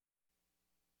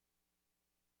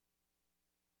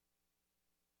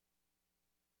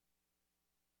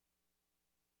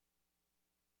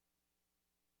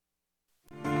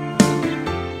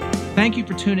Thank you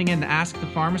for tuning in to Ask the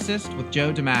Pharmacist with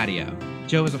Joe DiMatteo.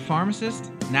 Joe is a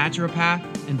pharmacist,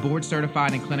 naturopath, and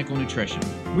board-certified in clinical nutrition.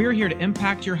 We are here to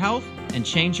impact your health and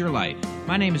change your life.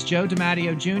 My name is Joe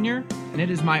DiMatteo Jr., and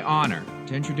it is my honor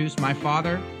to introduce my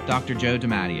father, Dr. Joe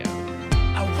DiMatteo.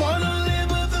 I wanna live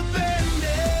with abandon,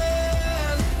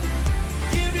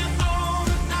 give you all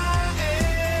that I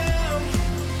am.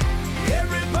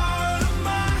 Every part of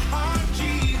my heart,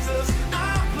 Jesus,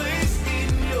 I place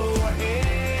in your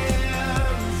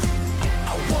hands.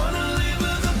 I wanna live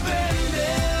with abandon.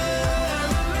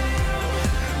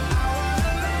 I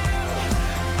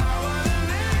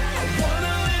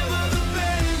wanna live with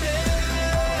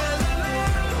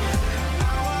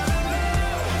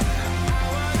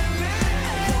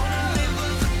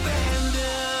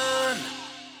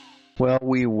Well,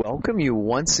 we welcome you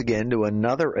once again to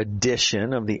another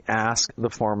edition of the Ask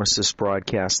the Pharmacist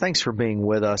broadcast. Thanks for being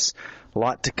with us. A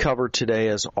lot to cover today,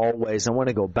 as always. I want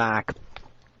to go back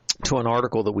to an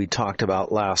article that we talked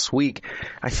about last week.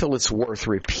 I feel it's worth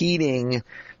repeating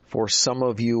for some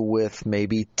of you with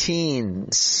maybe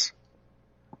teens,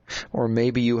 or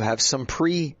maybe you have some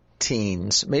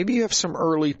pre-teens. Maybe you have some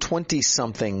early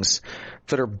 20-somethings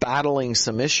that are battling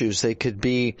some issues. They could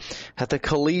be at the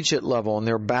collegiate level and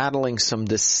they're battling some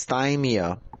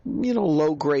dysthymia,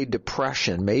 low-grade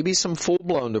depression, maybe some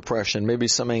full-blown depression, maybe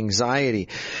some anxiety.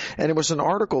 And it was an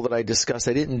article that I discussed.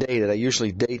 I didn't date it. I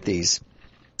usually date these.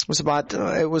 It was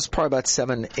probably about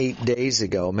 7-8 days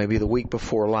ago, maybe the week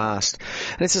before last.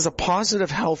 And it says a positive,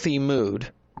 healthy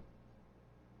mood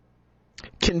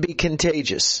can be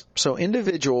contagious. So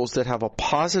individuals that have a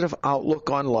positive outlook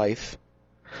on life,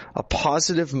 a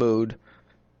positive mood,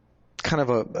 kind of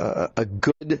a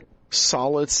good,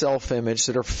 solid self-image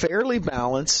that are fairly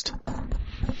balanced,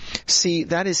 see,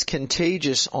 that is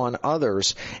contagious on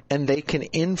others, and they can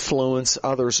influence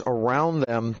others around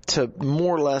them to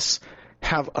more or less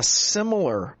have a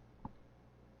similar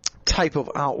type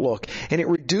of outlook. And it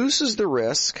reduces the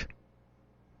risk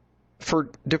for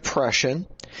depression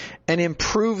and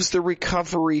improves the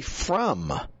recovery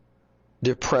from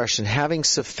depression. Having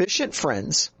sufficient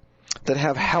friends that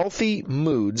have healthy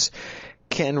moods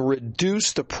can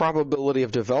reduce the probability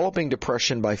of developing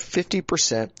depression by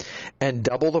 50% and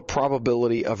double the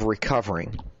probability of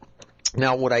recovering.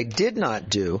 Now, what I did not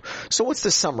do, so what's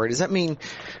the summary? Does that mean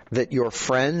that your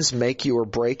friends make you or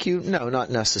break you? No,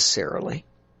 not necessarily.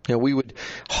 We would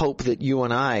hope that you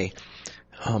and I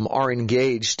are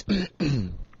engaged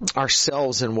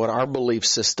ourselves in what our belief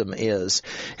system is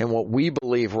and what we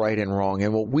believe right and wrong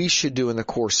and what we should do in the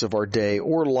course of our day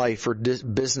or life or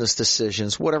business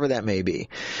decisions, whatever that may be.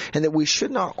 And that we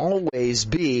should not always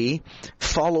be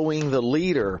following the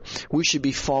leader. We should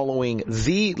be following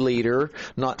the leader,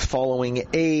 not following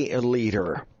a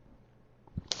leader.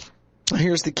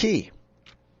 Here's the key.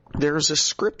 There's a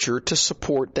scripture to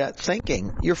support that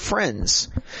thinking. Your friends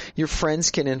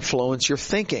can influence your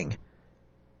thinking.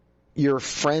 Your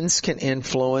friends can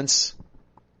influence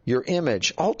your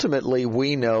image. Ultimately,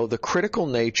 we know the critical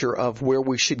nature of where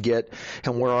we should get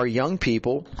and where our young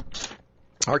people,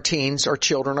 our teens, our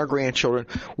children, our grandchildren,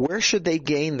 where should they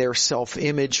gain their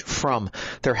self-image from?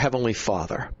 Their Heavenly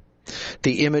Father.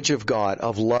 The image of God,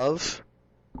 of love,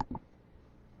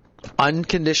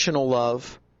 unconditional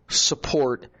love,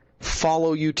 support,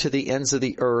 follow you to the ends of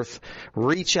the earth,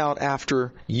 reach out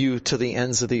after you to the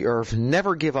ends of the earth,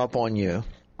 never give up on you.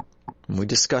 We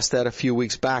discussed that a few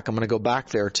weeks back. I'm going to go back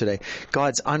there today.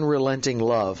 God's unrelenting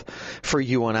love for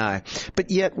you and I.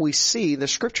 But yet we see, the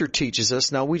scripture teaches us,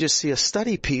 now we just see a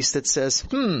study piece that says,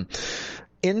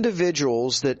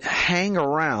 individuals that hang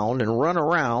around and run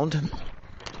around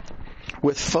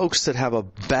with folks that have a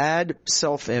bad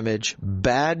self-image,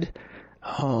 bad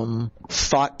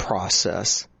thought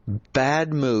process,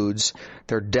 bad moods,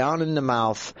 they're down in the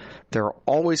mouth, they're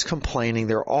always complaining,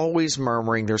 they're always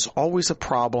murmuring, there's always a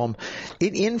problem.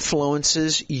 It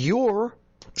influences your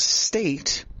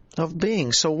state of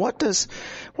being. So what does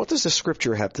the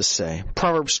scripture have to say?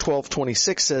 Proverbs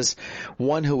 12:26 says,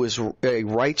 one who is a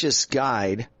righteous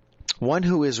guide,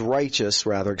 is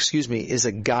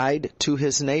a guide to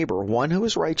his neighbor. One who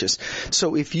is righteous.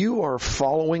 So if you are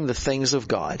following the things of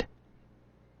God,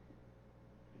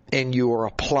 and you are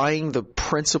applying the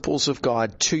principles of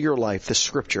God to your life, the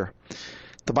scripture,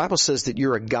 the Bible says that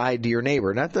you're a guide to your neighbor.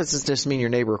 And that doesn't just mean your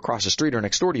neighbor across the street or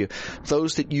next door to you.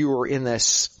 Those that you are in a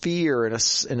sphere, in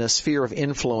a sphere of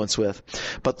influence with,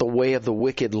 but the way of the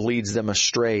wicked leads them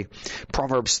astray.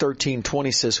 Proverbs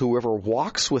 13:20 says, whoever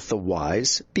walks with the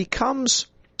wise becomes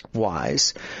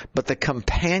wise, but the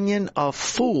companion of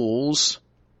fools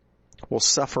will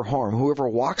suffer harm. Whoever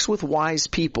walks with wise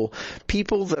people,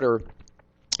 people that are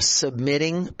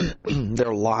submitting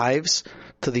their lives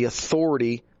to the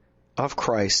authority of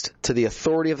Christ, to the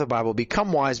authority of the Bible.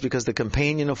 Become wise, because the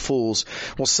companion of fools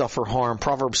will suffer harm.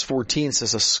 Proverbs 14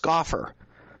 says, a scoffer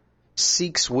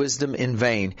seeks wisdom in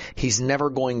vain. He's never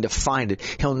going to find it.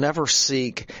 He'll never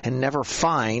seek and never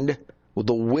find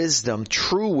the wisdom,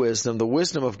 true wisdom, the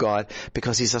wisdom of God,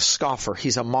 because he's a scoffer,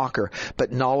 he's a mocker.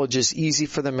 But knowledge is easy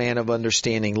for the man of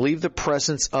understanding. Leave the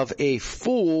presence of a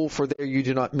fool, for there you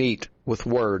do not meet with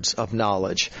words of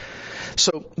knowledge.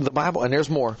 So the Bible, and there's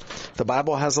more, the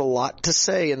Bible has a lot to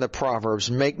say in the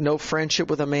Proverbs. Make no friendship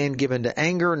with a man given to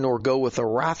anger, nor go with a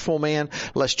wrathful man,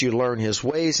 lest you learn his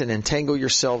ways and entangle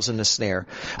yourselves in the snare.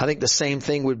 I think the same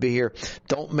thing would be here.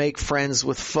 Don't make friends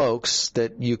with folks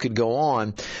that you could go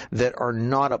on that are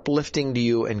not uplifting to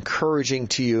you, encouraging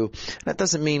to you. That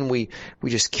doesn't mean we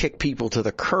just kick people to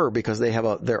the curb because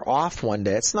they're off one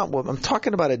day. It's not what I'm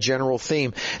talking about, a general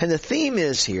theme. And the theme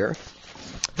is here,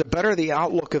 the better the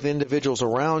outlook of individuals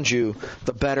around you,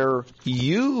 the better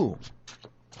you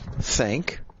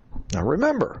think. Now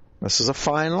remember, this is a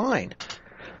fine line.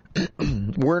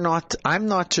 I'm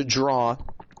not to draw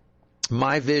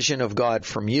my vision of God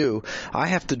from you. I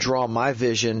have to draw my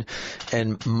vision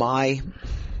and my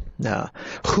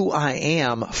who I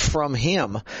am from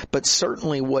Him. But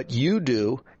certainly what you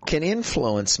do can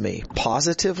influence me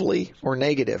positively or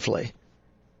negatively.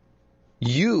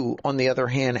 You, on the other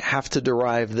hand, have to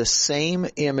derive the same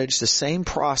image, the same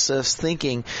process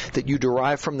thinking that you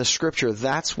derive from the Scripture.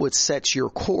 That's what sets your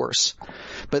course.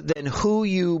 But then who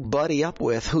you buddy up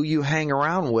with, who you hang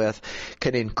around with,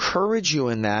 can encourage you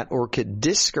in that or could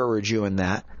discourage you in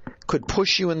that, could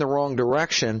push you in the wrong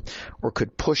direction or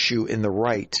could push you in the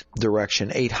right direction.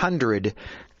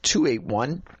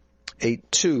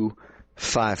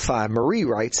 800-281-8255. Marie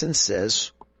writes and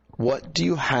says, what do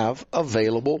you have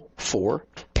available for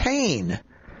pain?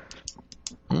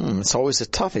 It's always a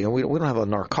toughie. We don't have a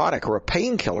narcotic or a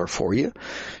painkiller for you.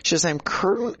 She says, I'm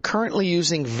currently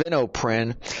using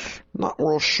Vinopren. Not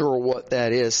real sure what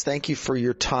that is. Thank you for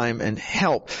your time and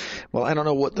help. Well, I don't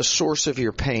know what the source of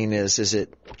your pain is. Is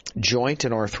it joint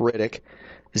and arthritic?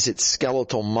 Is it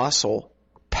skeletal muscle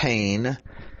pain?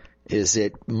 Is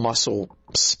it muscle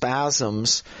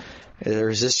spasms? Or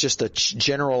is this just a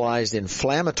generalized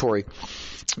inflammatory?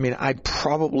 I mean, I'd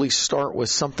probably start with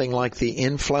something like the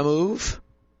Inflamove,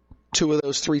 2 of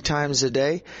those 3 times a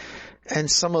day,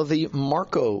 and some of the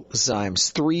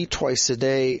Marcozymes, 3 twice a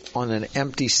day on an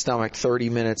empty stomach, 20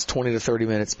 to 30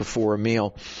 minutes before a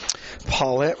meal.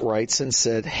 Paulette writes and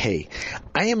said, hey,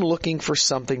 I am looking for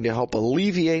something to help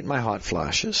alleviate my hot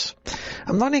flashes.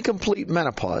 I'm not in complete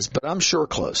menopause, but I'm sure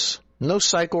close. No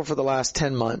cycle for the last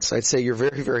 10 months. I'd say you're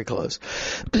very, very close.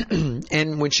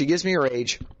 And when she gives me her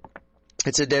age,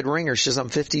 it's a dead ringer. She says, I'm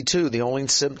 52. The only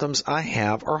symptoms I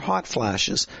have are hot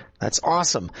flashes. That's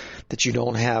awesome that you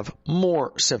don't have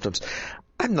more symptoms.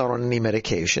 I'm not on any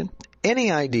medication.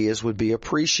 Any ideas would be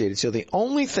appreciated. So the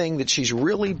only thing that she's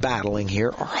really battling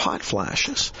here are hot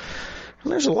flashes.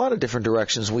 And there's a lot of different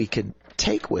directions we could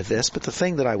take with this, but the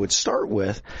thing that I would start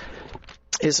with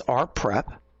is our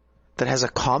prep that has a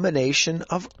combination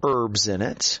of herbs in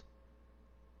it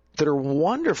that are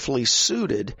wonderfully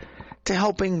suited to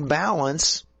helping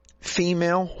balance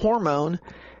female hormone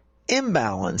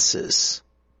imbalances.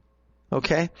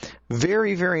 Okay?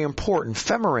 Very, very important.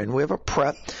 Femerin, we have a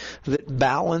prep that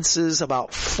balances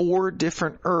about 4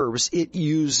 different herbs. It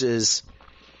uses,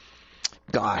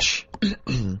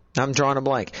 I'm drawing a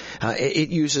blank. It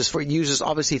uses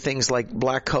obviously things like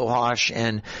black cohosh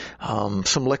and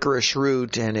some licorice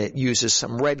root, and it uses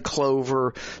some red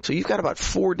clover. So you've got about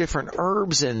 4 different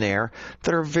herbs in there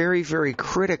that are very, very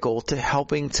critical to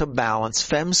helping to balance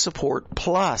Fem Support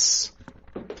Plus.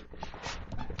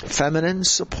 Feminine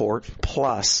Support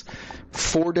Plus.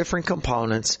 4 different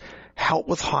components, help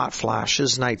with hot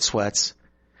flashes, night sweats.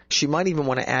 She might even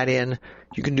want to add in,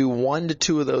 you can do 1 to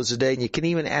 2 of those a day, and you can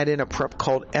even add in a prep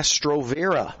called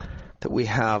Estrovera that we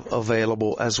have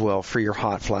available as well for your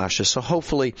hot flashes. So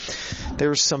hopefully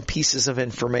there's some pieces of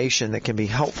information that can be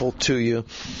helpful to you.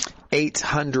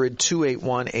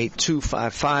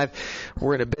 800-281-8255.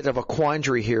 We're in a bit of a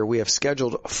quandary here. We have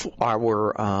scheduled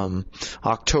our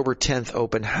October 10th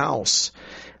open house.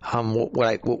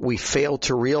 What we failed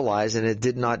to realize, and it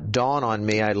did not dawn on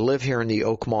me, I live here in the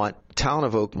town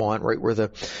of Oakmont, right where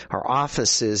our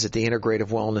office is at the Integrative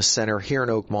Wellness Center here in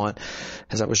Oakmont.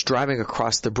 As I was driving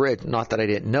across the bridge, not that I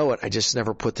didn't know it, I just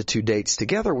never put the 2 dates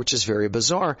together, which is very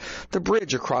bizarre. The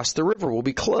bridge across the river will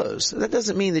be closed. That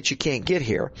doesn't mean that you can't get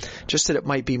here, just that it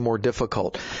might be more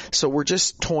difficult. So we're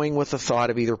just toying with the thought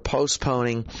of either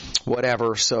postponing,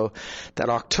 whatever. So that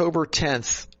October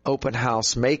 10th open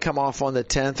house. May come off on the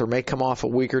 10th or may come off a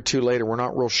week or two later. We're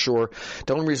not real sure.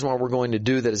 The only reason why we're going to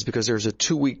do that is because there's a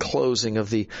 2-week closing of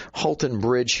the Halton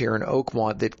Bridge here in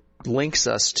Oakmont that links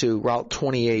us to Route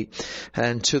 28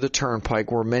 and to the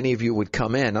Turnpike where many of you would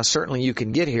come in. Now, certainly you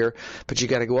can get here, but you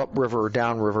got to go upriver or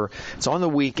downriver. It's on the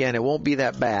weekend. It won't be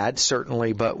that bad,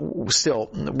 certainly, but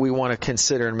still, we want to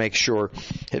consider and make sure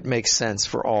it makes sense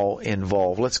for all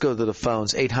involved. Let's go to the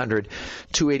phones,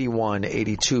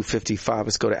 800-281-8255.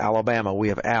 Let's go to Alabama. We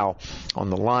have Al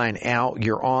on the line. Al,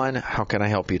 you're on. How can I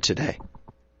help you today?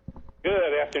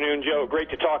 Good afternoon, Joe. Great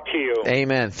to talk to you.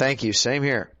 Amen. Thank you. Same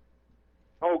here.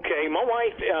 Okay, my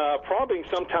wife probably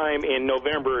sometime in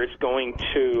November is going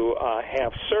to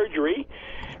have surgery,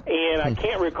 and I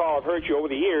can't recall. I've heard you over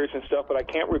the years and stuff, but I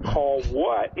can't recall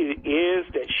what it is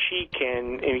that she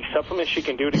can, any supplements she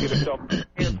can do to get herself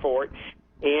prepared for it,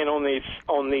 and on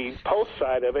the post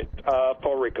side of it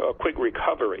for a quick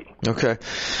recovery. Okay.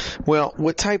 Well,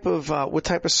 what type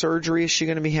of surgery is she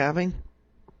going to be having?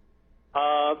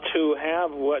 To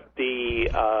have what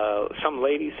some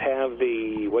ladies have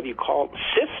what do you call it,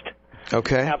 cyst?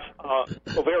 Okay. Have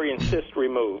ovarian cyst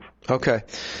removed. Okay.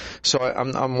 So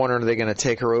I'm wondering, are they going to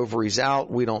take her ovaries out?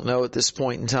 We don't know at this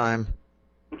point in time.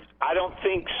 I don't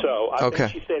think so. I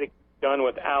think she said it's done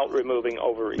without removing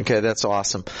ovaries. Okay, that's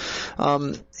awesome.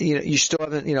 You still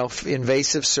haven't,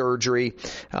 invasive surgery.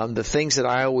 The things that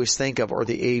I always think of are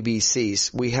the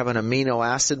ABCs. We have an amino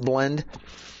acid blend.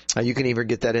 You can either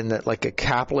get that in like a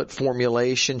caplet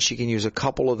formulation. She can use a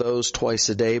couple of those twice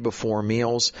a day before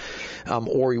meals.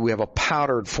 Or we have a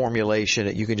powdered formulation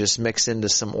that you can just mix into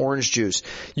some orange juice.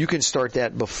 You can start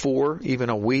that before, even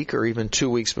a week or even 2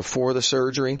 weeks before the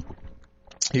surgery.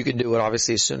 You can do it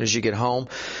obviously as soon as you get home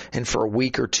and for a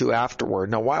week or two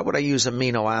afterward. Now, why would I use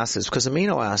amino acids? Because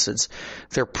amino acids,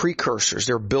 they're precursors.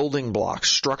 They're building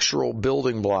blocks, structural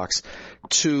building blocks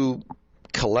to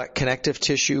connective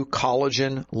tissue,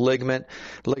 collagen, ligament,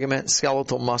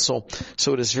 skeletal muscle.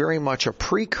 So it is very much a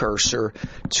precursor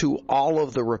to all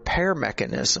of the repair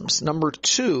mechanisms. Number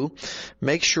 2,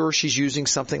 make sure she's using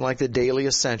something like the Daily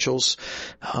Essentials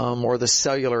or the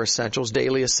Cellular Essentials,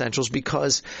 Daily Essentials,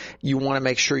 because you want to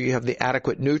make sure you have the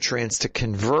adequate nutrients to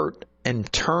convert and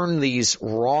turn these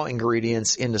raw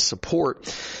ingredients into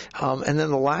support. And then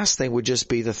the last thing would just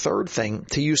be the third thing,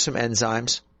 to use some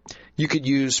enzymes. You could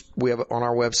use, we have on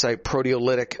our website,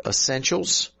 proteolytic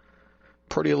essentials.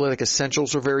 Proteolytic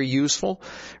essentials are very useful.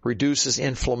 Reduces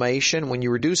inflammation. When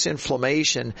you reduce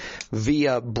inflammation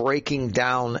via breaking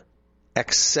down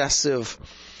excessive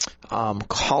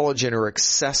collagen or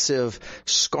excessive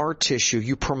scar tissue,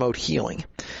 you promote healing.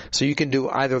 So you can do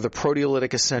either the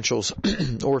proteolytic essentials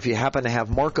or if you happen to have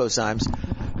Marcozymes,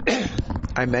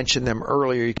 I mentioned them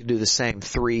earlier, you can do the same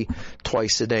 3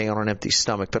 twice a day on an empty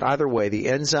stomach. But either way, the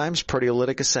enzymes,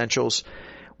 proteolytic essentials,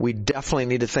 we definitely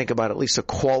need to think about at least a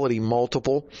quality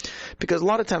multiple, because a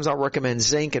lot of times I'll recommend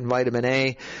zinc and vitamin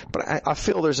A, but I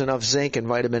feel there's enough zinc and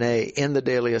vitamin A in the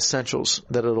Daily Essentials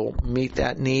that it'll meet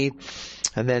that need.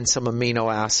 And then some amino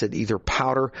acid, either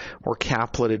powder or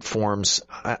capleted forms.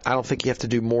 I don't think you have to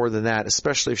do more than that,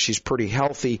 especially if she's pretty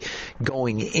healthy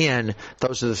going in.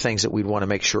 Those are the things that we'd want to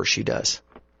make sure she does.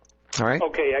 All right?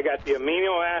 Okay, I got the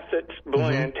amino acids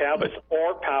blend, tablets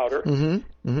or powder,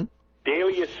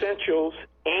 Daily Essentials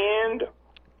and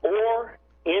or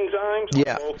enzymes.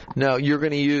 Yeah. No, you're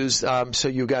going to use, so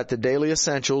you got the Daily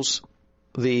Essentials,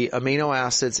 the amino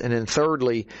acids, and then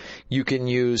thirdly, you can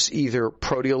use either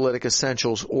proteolytic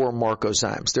essentials or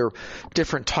Marcozymes. There are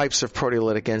different types of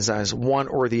proteolytic enzymes, one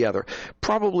or the other.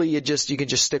 Probably you can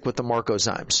just stick with the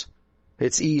Marcozymes.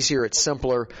 It's easier, it's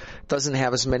simpler, doesn't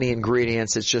have as many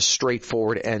ingredients, it's just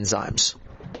straightforward enzymes.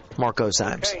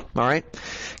 Marcozymes. Okay. All right?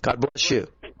 God bless you.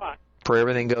 Pray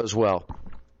everything goes well.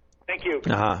 Thank you.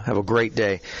 Have a great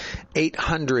day.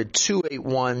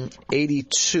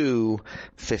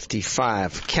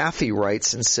 800-281-8255. Kathy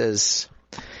writes and says,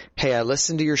 hey, I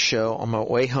listened to your show on my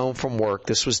way home from work.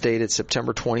 This was dated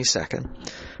September 22nd.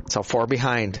 That's how far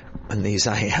behind in these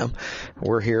I am.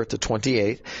 We're here at the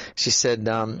 28th. She said,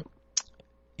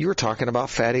 you were talking about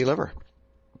fatty liver.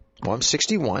 Well, I'm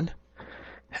 61,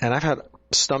 and I've had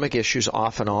stomach issues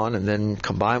off and on, and then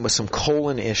combined with some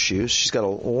colon issues. She's got a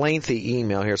lengthy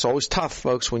email here. It's always tough,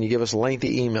 folks, when you give us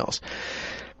lengthy emails.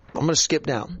 I'm going to skip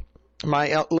down. My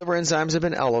liver enzymes have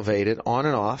been elevated on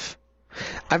and off.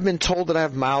 I've been told that I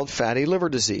have mild fatty liver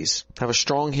disease. I have a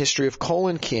strong history of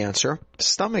colon cancer,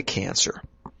 stomach cancer.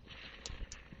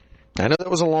 I know that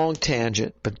was a long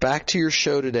tangent, but back to your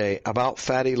show today about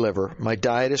fatty liver. My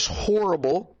diet is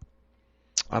horrible.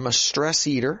 I'm a stress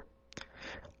eater.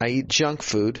 I eat junk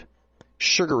food,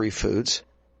 sugary foods,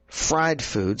 fried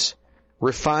foods,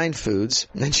 refined foods,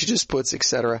 and then she just puts et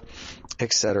cetera,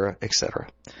 et cetera, et cetera.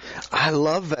 I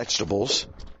love vegetables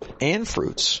and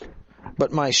fruits,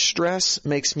 but my stress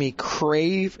makes me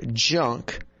crave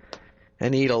junk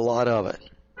and eat a lot of it.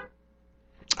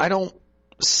 I don't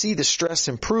see the stress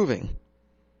improving,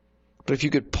 but if you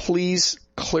could please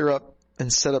clear up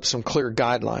and set up some clear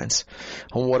guidelines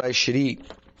on what I should eat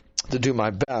to do my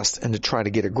best and to try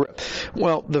to get a grip.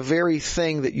 Well, the very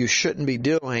thing that you shouldn't be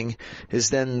doing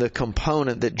is then the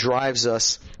component that drives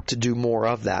us to do more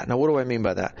of that. Now, what do I mean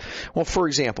by that? Well, for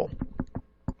example,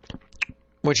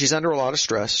 when she's under a lot of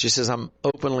stress, she says, I'm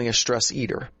openly a stress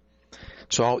eater.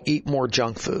 So I'll eat more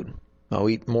junk food. I'll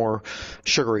eat more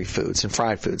sugary foods and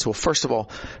fried foods. Well, first of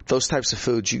all, those types of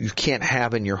foods you can't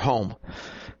have in your home.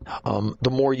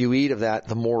 The more you eat of that,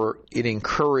 the more it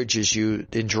encourages you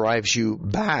and drives you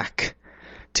back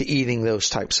to eating those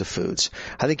types of foods.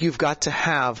 I think you've got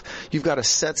to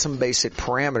set some basic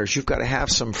parameters. You've got to have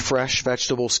some fresh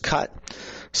vegetables cut,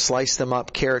 slice them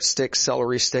up, carrot sticks,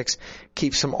 celery sticks,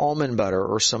 keep some almond butter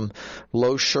or some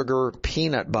low sugar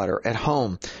peanut butter at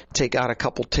home. Take out a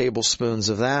couple tablespoons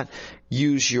of that.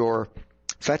 Use your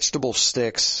vegetable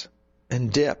sticks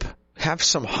and dip. Have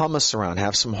some hummus around.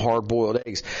 Have some hard-boiled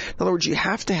eggs. In other words, you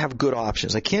have to have good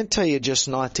options. I can't tell you just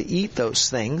not to eat those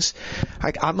things.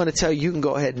 I'm going to tell you can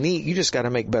go ahead and eat. You just got to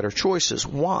make better choices.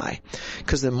 Why?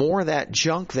 Because the more of that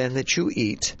junk then that you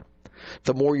eat,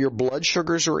 the more your blood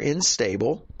sugars are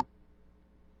unstable,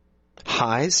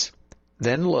 highs,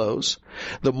 then lows,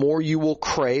 the more you will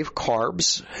crave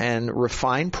carbs and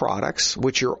refined products,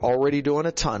 which you're already doing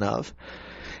a ton of.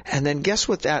 And then guess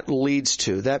what that leads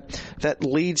to? That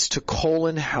leads to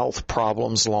colon health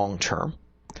problems long term.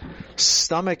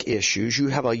 Stomach issues. You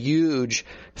have a huge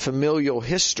familial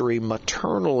history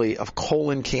maternally of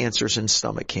colon cancers and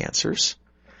stomach cancers.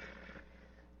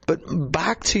 But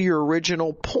back to your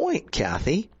original point,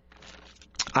 Kathy,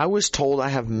 I was told I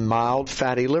have mild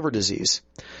fatty liver disease.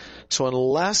 So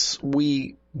unless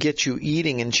we get you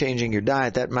eating and changing your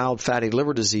diet, that mild fatty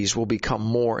liver disease will become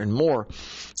more and more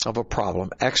of a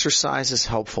problem. Exercise is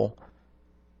helpful.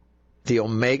 The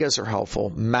omegas are helpful.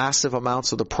 Massive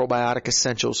amounts of the probiotic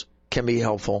essentials can be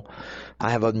helpful.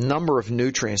 I have a number of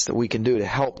nutrients that we can do to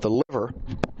help the liver,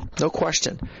 no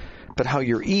question. But how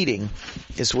you're eating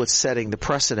is what's setting the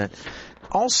precedent.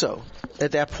 Also,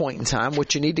 at that point in time,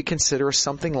 what you need to consider is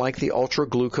something like the ultra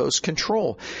glucose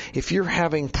control. If you're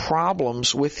having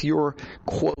problems with your,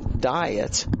 quote,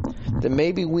 diet, then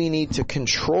maybe we need to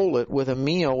control it with a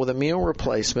meal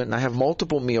replacement. And I have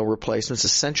multiple meal replacements,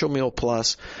 Essential Meal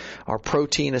Plus, our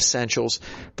protein essentials.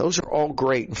 Those are all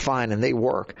great and fine, and they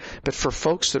work. But for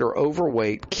folks that are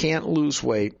overweight, can't lose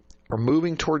weight, or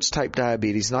moving towards type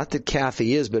diabetes, not that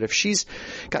Kathy is, but if she's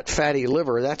got fatty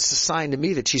liver, that's a sign to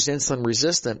me that she's insulin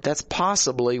resistant. That's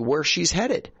possibly where she's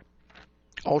headed.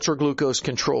 Ultra glucose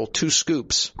control, 2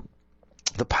 scoops,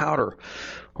 the powder,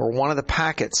 or one of the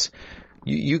packets.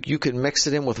 You can mix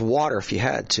it in with water if you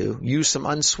had to. Use some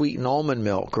unsweetened almond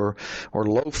milk or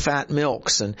low-fat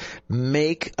milks and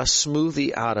make a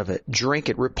smoothie out of it. Drink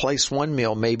it. Replace one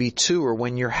meal, maybe 2, or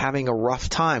when you're having a rough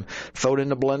time, throw it in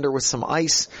the blender with some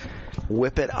ice.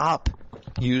 Whip it up.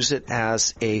 Use it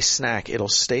as a snack. It'll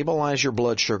stabilize your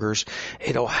blood sugars.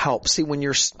 It'll help. See, when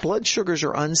your blood sugars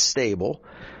are unstable,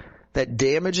 that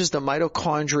damages the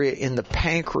mitochondria in the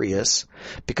pancreas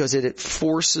because it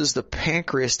forces the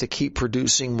pancreas to keep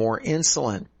producing more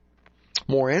insulin.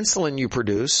 More insulin you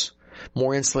produce,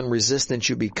 more insulin resistant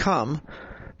you become,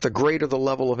 the greater the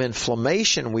level of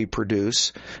inflammation we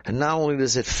produce. And not only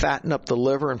does it fatten up the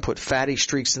liver and put fatty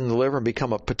streaks in the liver and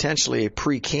become potentially a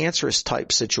precancerous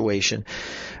type situation,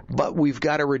 but we've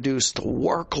got to reduce the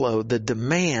workload, the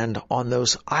demand on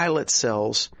those islet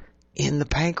cells in the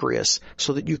pancreas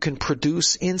so that you can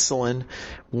produce insulin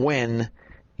when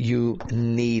you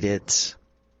need it.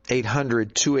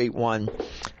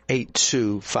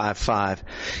 800-281-8255.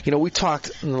 You know, we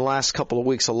talked in the last couple of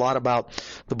weeks a lot about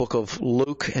the book of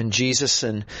Luke and Jesus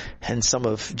and some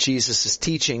of Jesus'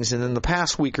 teachings. And in the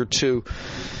past week or two,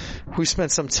 we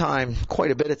spent some time,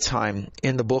 quite a bit of time,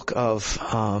 in the book of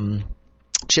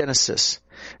Genesis.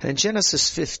 And in Genesis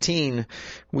 15,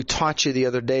 we taught you the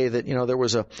other day that, you know, there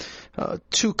was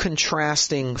two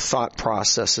contrasting thought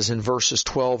processes in verses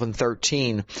 12 and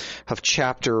 13 of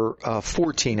chapter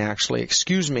 14, actually,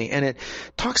 and it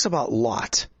talks about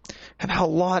Lot and how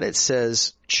Lot, it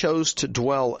says, chose to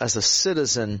dwell as a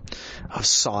citizen of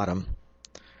Sodom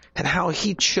and how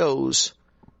he chose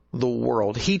the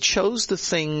world. He chose the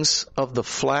things of the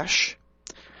flesh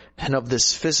and of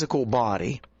this physical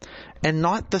body, and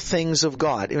not the things of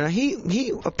God. You know,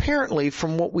 he apparently,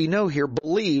 from what we know here,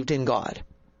 believed in God.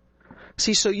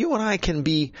 See, so you and I can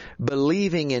be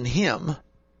believing in Him,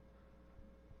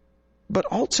 but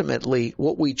ultimately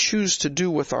what we choose to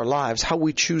do with our lives, how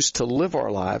we choose to live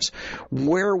our lives,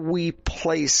 where we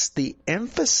place the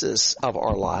emphasis of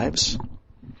our lives,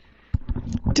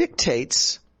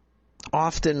 dictates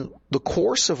often the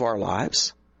course of our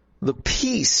lives, the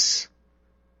peace,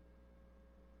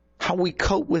 how we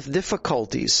cope with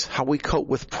difficulties, how we cope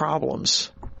with problems.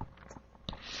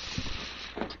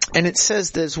 And it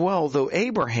says as well, though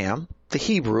Abraham, the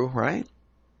Hebrew, right?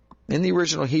 In the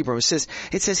original Hebrew, it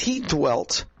says he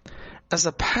dwelt as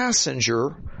a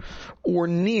passenger or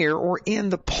near or in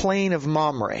the plain of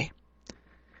Mamre.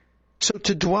 So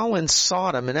to dwell in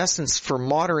Sodom, in essence, for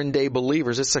modern day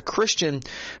believers, it's a Christian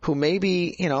who maybe,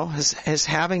 is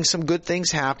having some good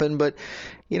things happen, but,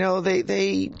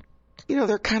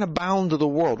 they're kind of bound to the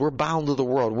world. We're bound to the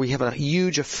world. We have a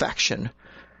huge affection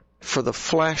for the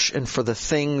flesh and for the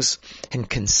things and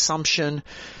consumption.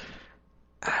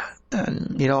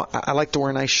 And, I like to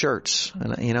wear nice shirts,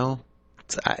 and,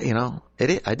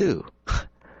 I do.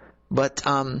 But,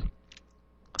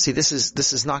 see, this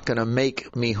is not going to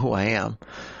make me who I am.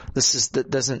 That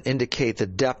doesn't indicate the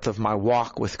depth of my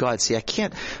walk with God. See,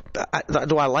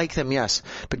 do I like them? Yes.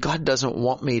 But God doesn't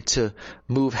want me to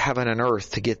move heaven and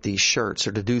earth to get these shirts,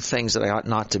 or to do things that I ought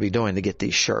not to be doing to get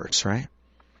these shirts, right?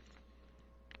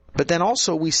 But then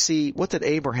also we see, what did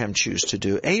Abraham choose to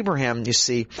do? Abraham, you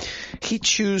see, he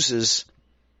chooses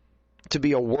to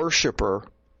be a worshiper.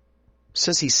 It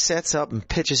says he sets up and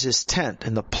pitches his tent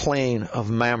in the plain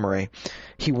of Mamre.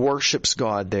 He worships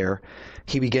God there.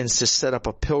 He begins to set up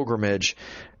a pilgrimage.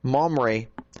 Mamre,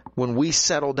 when we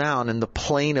settle down in the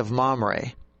plain of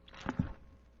Mamre,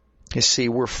 you see,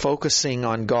 we're focusing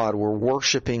on God. We're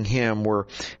worshiping Him. We're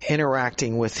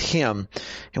interacting with Him.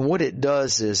 And what it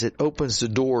does is it opens the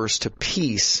doors to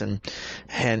peace and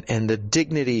the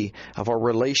dignity of our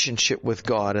relationship with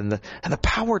God, and the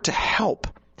power to help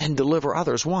and deliver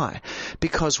others. Why?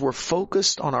 Because we're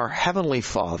focused on our Heavenly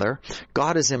Father.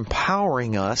 God is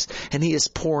empowering us, and He is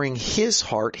pouring His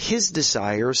heart, His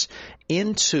desires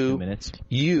into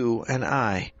you and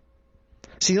I.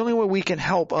 See, the only way we can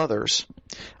help others,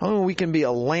 the only way we can be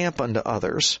a lamp unto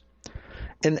others,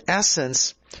 in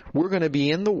essence, we're going to be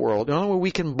in the world. The only way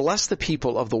we can bless the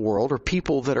people of the world, or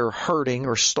people that are hurting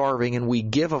or starving, and we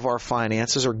give of our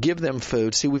finances or give them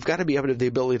food. See, we've got to be able to have the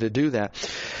ability to do that.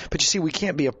 But you see, we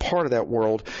can't be a part of that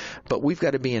world, but we've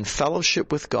got to be in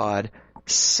fellowship with God,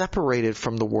 separated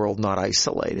from the world, not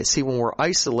isolated. See, when we're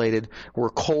isolated, we're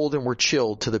cold and we're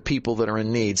chilled to the people that are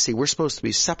in need. See, we're supposed to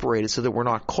be separated so that we're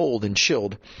not cold and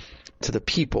chilled to the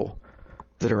people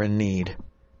that are in need.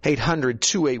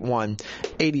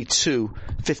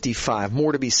 800-281-8255.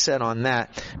 More to be said on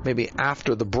that maybe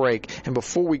after the break. And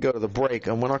before we go to the break,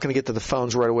 and we're not going to get to the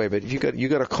phones right away, but if you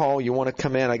got a call, you want to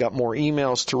come in, I got more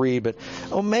emails to read, but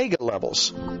omega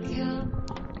levels.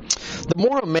 The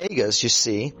more omegas, you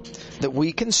see, that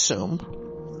we consume,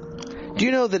 do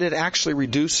you know that it actually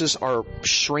reduces our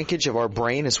shrinkage of our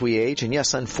brain as we age? And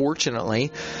yes,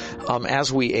 unfortunately,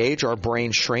 as we age, our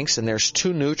brain shrinks, and there's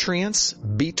two nutrients,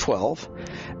 B12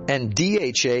 and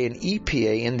DHA and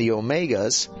EPA in the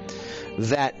omegas,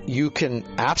 that you can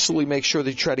absolutely make sure that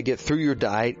you try to get through your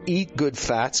diet, eat good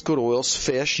fats, good oils,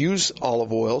 fish, use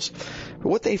olive oils. But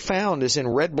what they found is in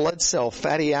red blood cell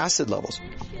fatty acid levels,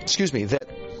 that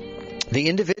the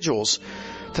individuals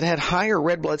that had higher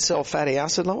red blood cell fatty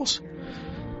acid levels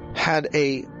had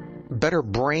a better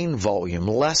brain volume,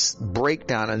 less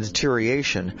breakdown and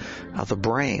deterioration of the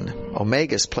brain.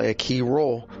 Omegas play a key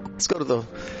role. Let's go to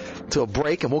a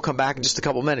break, and we'll come back in just a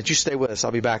couple minutes. You stay with us.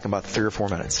 I'll be back in about 3 or 4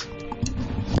 minutes.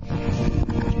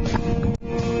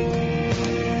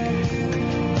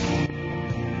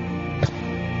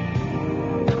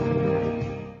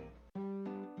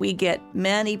 We get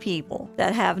many people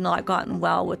that have not gotten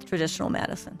well with traditional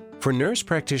medicine. For nurse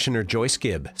practitioner Joyce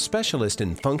Gibb, specialist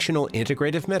in functional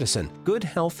integrative medicine, good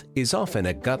health is often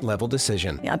a gut-level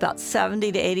decision. About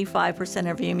 70 to 85%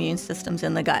 of your immune system's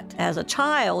in the gut. As a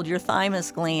child, your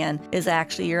thymus gland is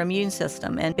actually your immune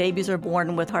system, and babies are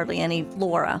born with hardly any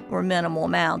flora or minimal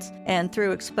amounts. And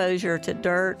through exposure to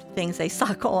dirt, things they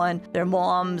suck on, their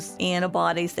mom's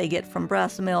antibodies they get from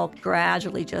breast milk,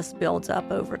 gradually just builds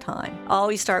up over time.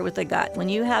 Always start with the gut. When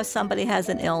you have somebody has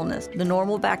an illness, the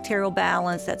normal bacterial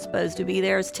balance that's supposed to be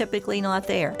there is typically not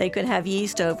there. They could have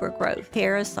yeast overgrowth,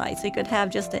 parasites. They could have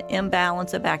just an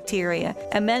imbalance of bacteria.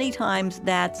 And many times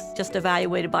that's just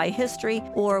evaluated by history,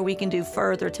 or we can do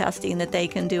further testing that they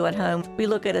can do at home. We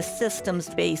look at a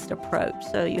systems-based approach.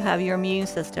 So you have your immune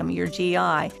system, your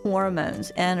GI,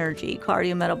 hormones, energy,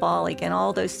 cardiometabolic, and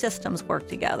all those systems work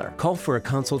together. Call for a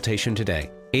consultation today.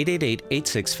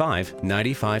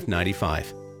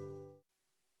 888-865-9595.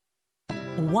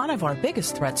 One of our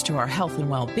biggest threats to our health and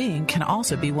well-being can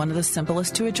also be one of the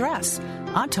simplest to address.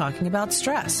 I'm talking about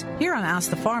stress. Here on Ask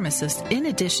the Pharmacist, in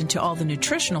addition to all the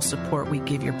nutritional support we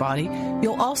give your body,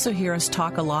 you'll also hear us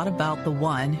talk a lot about the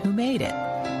one who made it.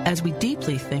 As we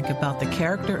deeply think about the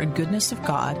character and goodness of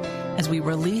God, as we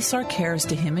release our cares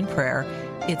to Him in prayer,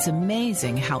 it's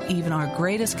amazing how even our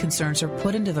greatest concerns are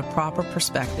put into the proper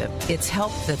perspective. It's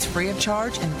help that's free of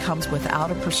charge and comes without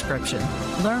a prescription.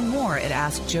 Learn more at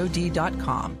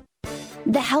AskJoD.com.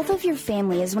 The health of your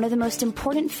family is one of the most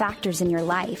important factors in your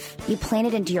life. You plan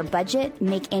it into your budget,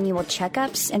 make annual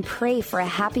checkups, and pray for a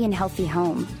happy and healthy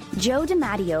home. Joe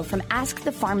DiMatteo from Ask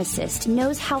the Pharmacist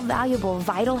knows how valuable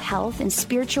vital health and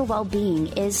spiritual well-being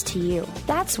is to you.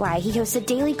 That's why he hosts a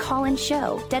daily call-in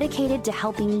show dedicated to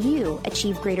helping you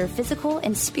achieve greater physical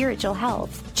and spiritual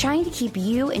health. Trying to keep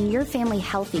you and your family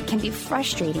healthy can be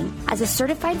frustrating. As a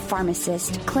certified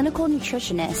pharmacist, clinical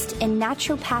nutritionist, and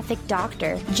naturopathic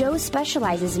doctor, Joe specializes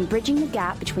in bridging the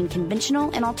gap between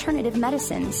conventional and alternative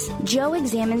medicines. Joe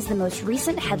examines the most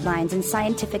recent headlines and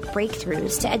scientific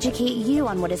breakthroughs to educate you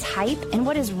on what is hype and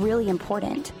what is really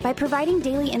important. By providing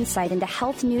daily insight into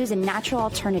health news and natural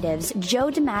alternatives, Joe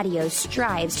DiMatteo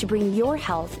strives to bring your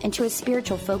health into a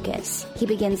spiritual focus. He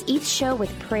begins each show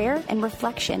with prayer and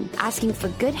reflection, asking for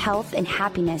good health and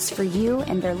happiness for you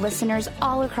and their listeners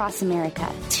all across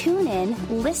America. Tune in,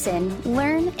 listen,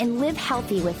 learn, and live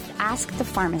healthy with Ask the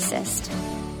Pharmacist.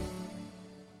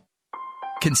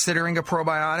 Considering a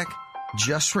probiotic?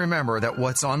 Just remember that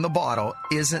what's on the bottle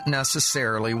isn't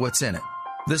necessarily what's in it.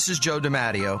 This is Joe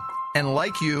DiMatteo, and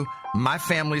like you, my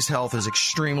family's health is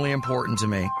extremely important to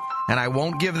me, and I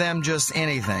won't give them just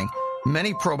anything.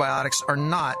 Many probiotics are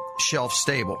not shelf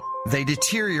stable. They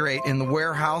deteriorate in the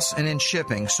warehouse and in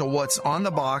shipping, so what's on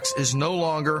the box is no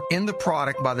longer in the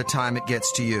product by the time it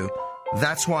gets to you.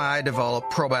 That's why I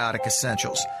developed Probiotic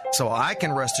Essentials, so I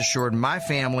can rest assured my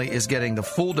family is getting the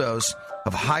full dose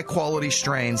of high-quality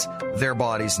strains their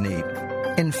bodies need.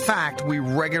 In fact, we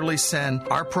regularly send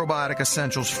our Probiotic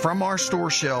Essentials from our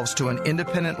store shelves to an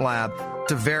independent lab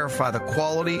to verify the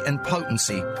quality and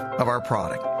potency of our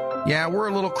product. Yeah, we're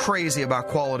a little crazy about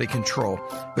quality control,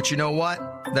 but you know what?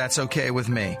 That's okay with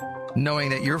me. Knowing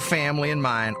that your family and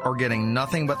mine are getting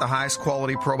nothing but the highest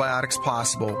quality probiotics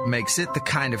possible makes it the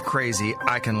kind of crazy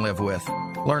I can live with.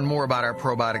 Learn more about our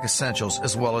Probiotic Essentials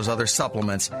as well as other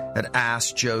supplements at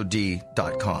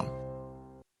AskJoD.com.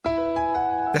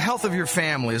 The health of your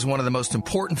family is one of the most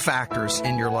important factors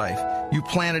in your life. You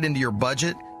plan it into your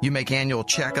budget, you make annual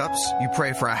checkups, you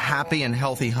pray for a happy and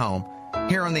healthy home.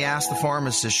 Here on the Ask the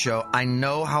Pharmacist show, I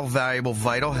know how valuable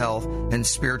vital health and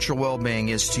spiritual well-being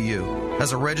is to you.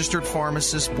 As a registered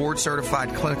pharmacist,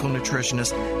 board-certified clinical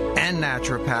nutritionist, and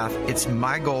naturopath, it's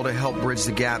my goal to help bridge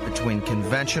the gap between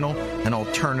conventional and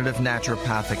alternative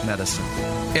naturopathic medicine.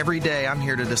 Every day, I'm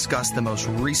here to discuss the most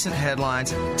recent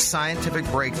headlines, scientific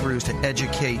breakthroughs to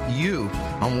educate you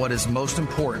on what is most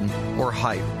important or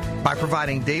hype. By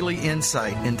providing daily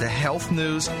insight into health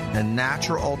news and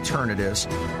natural alternatives,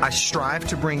 I strive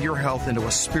to bring your health into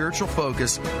a spiritual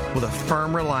focus with a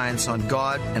firm reliance on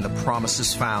God and the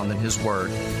promises found in His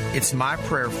Word. It's my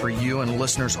prayer for you and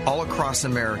listeners all across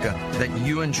America that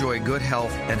you enjoy good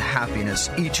health and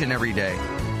happiness each and every day.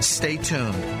 Stay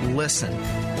tuned, listen,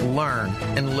 learn,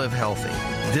 and live healthy.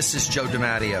 This is Joe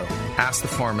DiMatteo. Ask the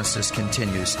Pharmacist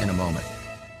continues in a moment.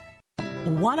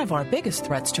 One of our biggest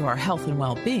threats to our health and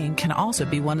well-being can also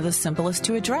be one of the simplest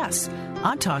to address.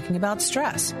 I'm talking about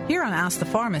stress. Here on Ask the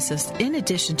Pharmacist, in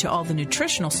addition to all the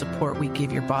nutritional support we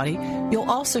give your body, you'll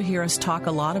also hear us talk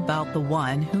a lot about the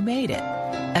one who made it.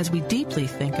 As we deeply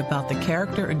think about the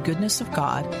character and goodness of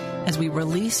God, as we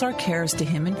release our cares to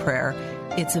Him in prayer,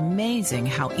 it's amazing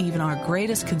how even our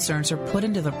greatest concerns are put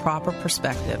into the proper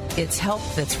perspective. It's help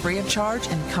that's free of charge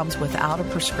and comes without a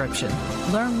prescription.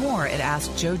 Learn more at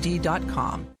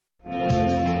AskJoD.com.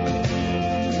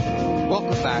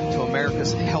 Welcome back to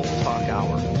America's Health Talk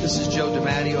Hour. This is Joe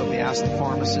DiMatteo of the Ask the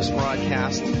Pharmacist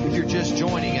broadcast. If you're just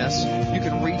joining us, you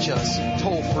can reach us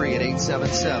toll-free at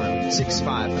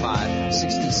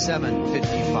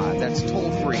 877-655-6755. That's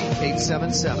toll-free,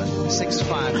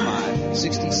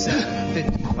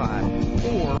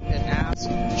 877-655-6755. Or at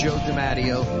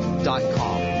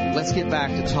AskJoeDiMatteo.com. Let's get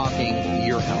back to talking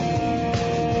your health.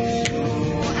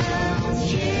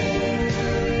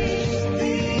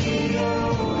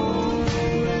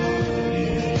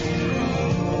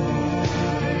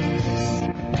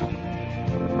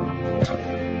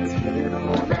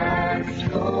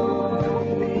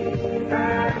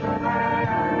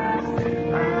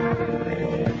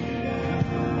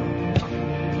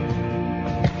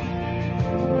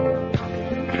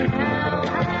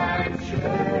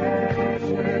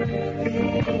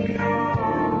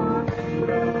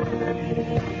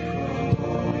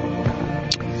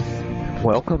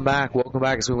 Welcome back.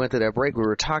 As we went to that break, we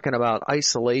were talking about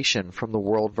isolation from the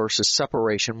world versus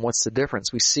separation. What's the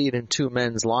difference? We see it in two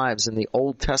men's lives in the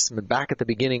Old Testament, back at the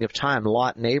beginning of time,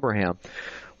 Lot and Abraham.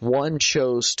 One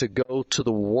chose to go to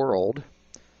the world,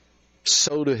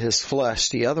 sow to his flesh.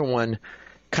 The other one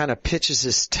kind of pitches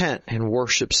his tent and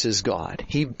worships his God.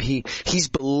 He's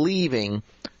believing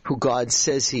who God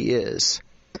says he is.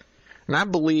 And I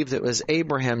believe that as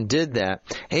Abraham did that,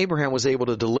 Abraham was able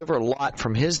to deliver Lot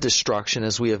from his destruction,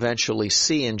 as we eventually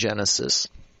see in Genesis.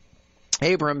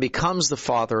 Abraham becomes the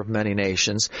father of many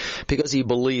nations because he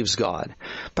believes God.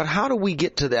 But how do we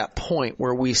get to that point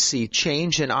where we see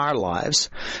change in our lives,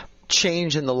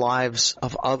 change in the lives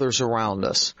of others around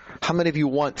us? How many of you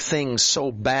want things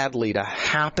so badly to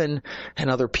happen in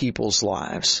other people's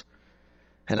lives?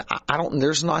 And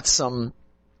there's not some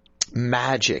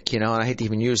magic, and I hate to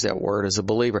even use that word as a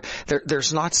believer.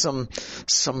 There's not some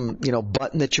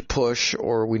button that you push,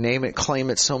 or we name it, claim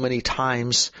it so many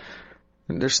times.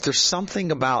 There's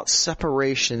something about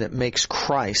separation that makes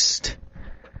Christ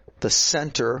the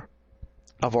center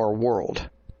of our world.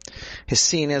 Is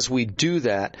seen as we do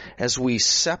that, as we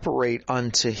separate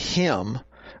unto Him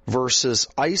versus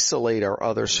isolate our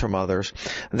others from others,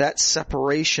 that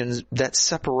separation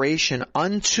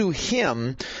unto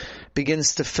Him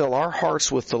begins to fill our hearts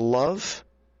with the love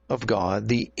of God,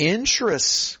 the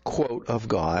interests, quote, of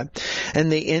God,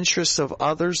 and the interests of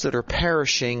others that are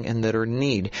perishing and that are in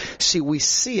need. See, we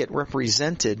see it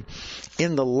represented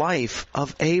in the life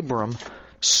of Abram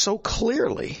so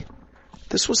clearly.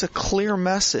 This was a clear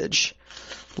message.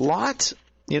 Lot,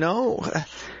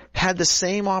 had the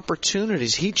same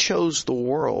opportunities. He chose the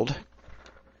world.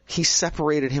 He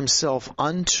separated himself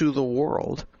unto the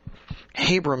world.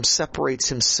 Abram separates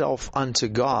himself unto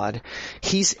God.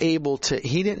 He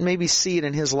didn't maybe see it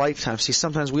in his lifetime. See,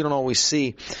 sometimes we don't always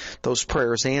see those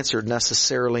prayers answered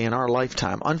necessarily in our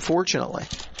lifetime, unfortunately,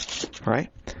 right?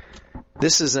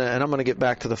 This is, and I'm going to get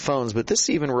back to the phones, but this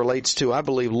even relates to, I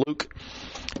believe, Luke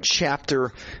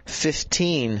chapter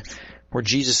 15, where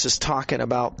Jesus is talking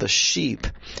about the sheep,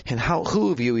 and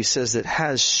who of you, he says, that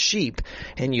has sheep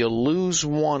and you lose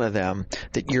one of them,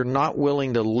 that you're not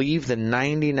willing to leave the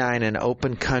 99 in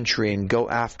open country and go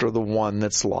after the one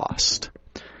that's lost.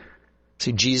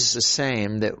 See, Jesus is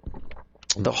saying that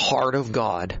the heart of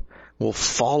God will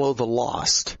follow the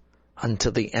lost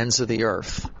unto the ends of the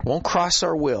earth. Won't cross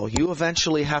our will. You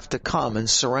eventually have to come and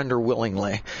surrender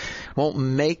willingly. Won't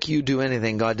make you do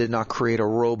anything. God did not create a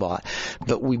robot.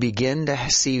 But we begin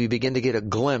to get a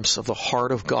glimpse of the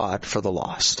heart of God for the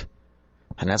lost.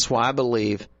 And that's why I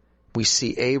believe we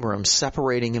see Abram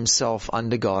separating himself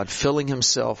unto God, filling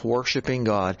himself, worshiping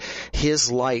God. His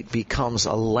light becomes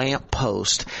a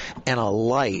lamppost and a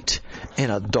light in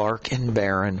a dark and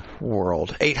barren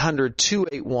world.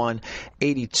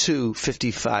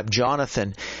 800-281-8255.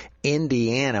 Jonathan,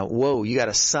 Indiana. Whoa, you got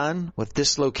a son with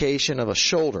dislocation of a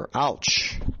shoulder.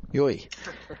 Ouch. Yoy.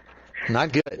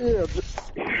 Not good. Yeah.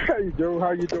 Hey, Joe.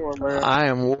 How you doing, man? I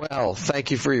am well.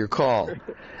 Thank you for your call.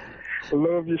 I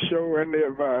love your show and the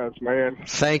advice, man.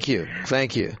 Thank you. He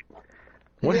injured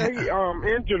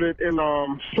it in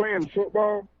playing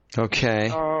football. Okay.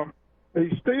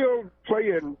 He's still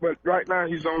playing, but right now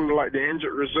he's on the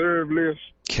injured reserve list.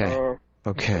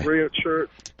 Okay. Red shirt.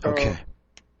 Okay.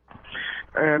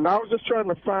 And I was just trying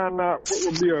to find out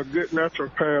what would be a good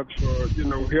naturopath for,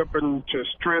 helping to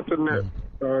strengthen it,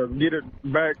 get it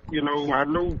back. I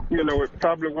know, it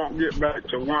probably won't get back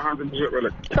to 100%, but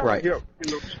it can help,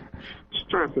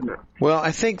 strengthen it. Well,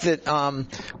 I think that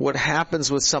what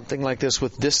happens with something like this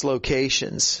with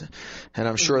dislocations, and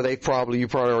I'm sure you probably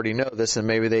already know this, and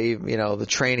maybe the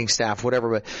training staff, whatever,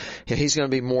 but he's going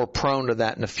to be more prone to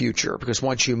that in the future, because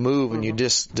once you move and you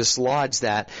dislodge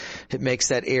that, it makes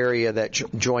that area, that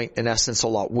joint, in essence, a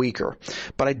lot weaker.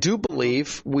 But I do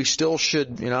believe we still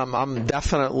should, I'm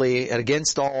definitely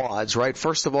against all odds, right?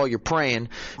 First of all, you're praying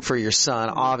for your son,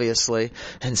 obviously,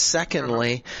 and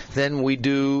secondly, then we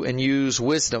do and use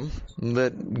wisdom,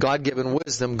 that God-given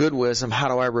wisdom, good wisdom. How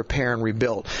do I repair and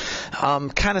rebuild?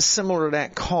 Kind of similar to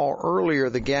that call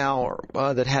earlier, the gal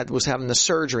that was having the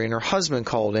surgery and her husband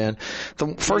called in.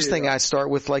 The first thing I start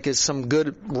with is some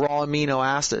good raw amino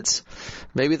acids,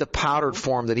 maybe the powdered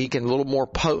form that a little more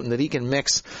potent, that he can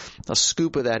mix a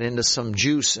scoop of that into some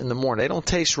juice in the morning. They don't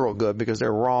taste real good because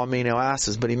they're raw amino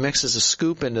acids, but he mixes a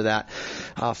scoop into that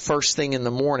first thing in the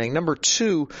morning. Number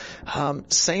two,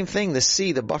 same thing,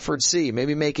 the buffered C.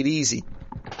 Maybe make it easy.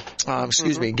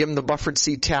 Give him the buffered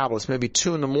C tablets, maybe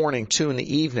 2 in the morning, 2 in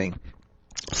the evening.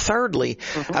 Thirdly,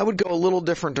 I would go a little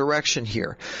different direction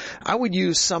here. I would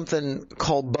use something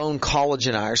called bone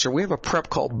collagenizer. We have a prep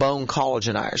called bone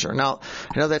collagenizer. Now,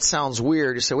 I know that sounds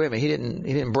weird. You say, wait a minute,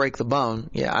 he didn't break the bone.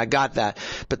 Yeah, I got that.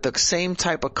 But the same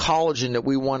type of collagen that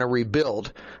we want to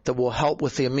rebuild that will help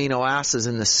with the amino acids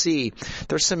in the C,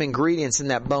 there's some ingredients in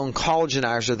that bone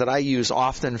collagenizer that I use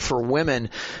often for women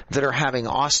that are having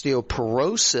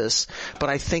osteoporosis. But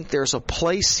I think there's a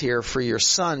place here for your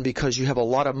son because you have a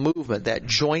lot of movement. That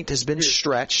joint has been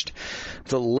stretched.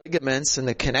 The ligaments and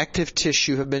the connective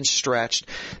tissue have been stretched.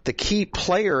 The key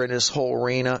player in this whole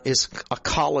arena is a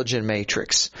collagen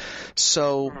matrix.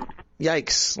 So,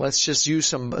 yikes, let's just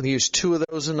use 2 of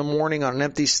those in the morning on an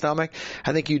empty stomach.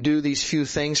 I think you do these few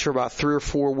things for about 3 or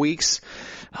 4 weeks,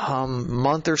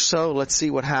 month or so. Let's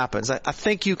see what happens. I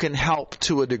think you can help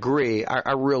to a degree.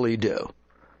 I really do.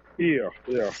 Yeah.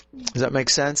 Does that make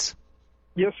sense?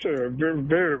 Yes, sir. Very,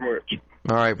 very much.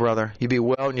 All right, brother. You be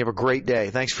well and you have a great day.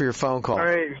 Thanks for your phone call.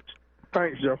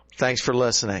 Thanks, Joe. Thanks for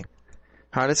listening.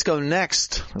 All right, let's go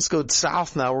next. Let's go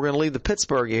south now. We're going to leave the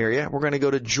Pittsburgh area. We're going to go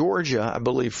to Georgia, I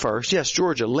believe, first. Yes,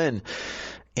 Georgia. Lynn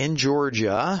in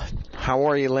Georgia. How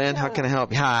are you, Lynn? How can I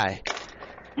help you? Hi.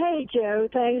 Hey, Joe.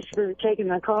 Thanks for taking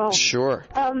my call. Sure.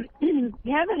 You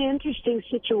have an interesting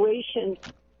situation.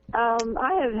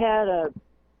 I have had a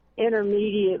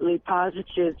intermediately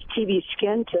positive TB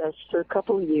skin test for a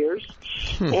couple of years.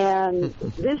 And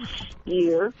this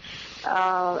year,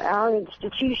 our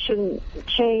institution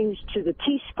changed to the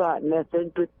T-spot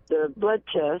method with the blood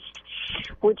test,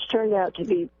 which turned out to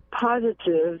be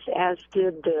positive, as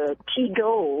did the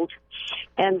T-gold.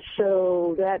 And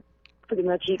so that pretty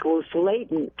much equals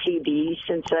latent TB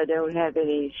since I don't have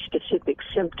any specific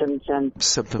symptoms and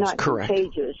not correct.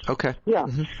 Contagious. Okay. Yeah.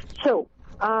 So,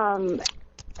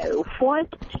 what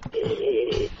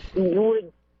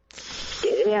would,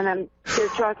 and they're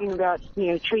talking about,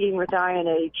 treating with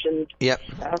INH and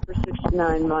for 6 to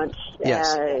 9 months.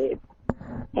 Yes.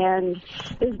 And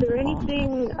is there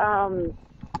anything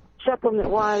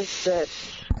supplement-wise that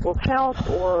will help,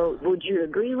 or would you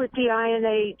agree with the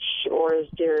INH, or is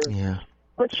there... Yeah.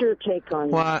 What's your take on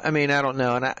that? Well, I mean, I don't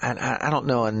know, and I don't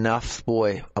know enough,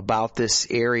 about this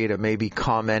area to maybe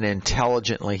comment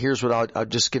intelligently. Here's what I'm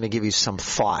just going to give you some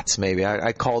thoughts. Maybe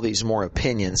I call these more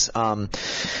opinions. Okay,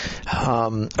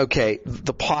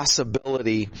 the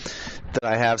possibility that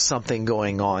I have something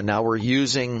going on. Now we're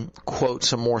using, quote,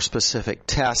 some more specific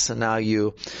tests, and now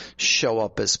you show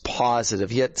up as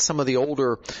positive. Yet some of the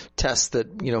older tests that,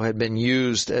 had been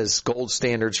used as gold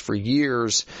standards for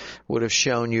years would have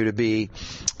shown you to be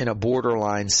in a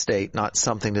borderline state, not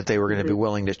something that they were going to be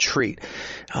willing to treat.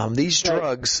 These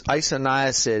drugs,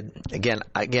 isoniazid,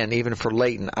 again, even for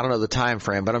latent, I don't know the time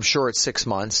frame, but I'm sure it's 6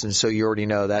 months, and so you already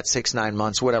know that, 6-9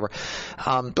 months, whatever.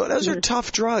 But those are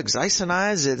tough drugs.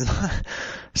 Isoniazid,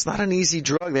 it's not an easy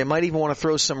drug. They might even want to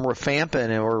throw some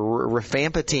rifampin or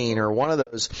rifampicine or one of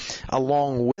those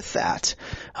along with that,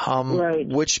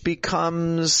 which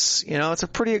becomes, it's a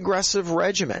pretty aggressive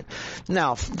regimen.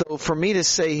 Now, though, for me to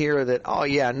say here that, oh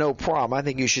yeah, no problem, I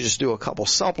think you should just do a couple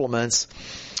supplements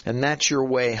and that's your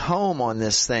way home on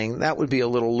this thing, that would be a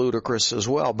little ludicrous as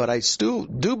well. But I still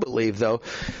do believe, though,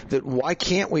 that why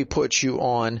can't we put you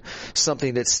on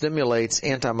something that stimulates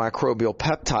antimicrobial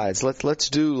peptides? Let's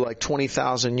do like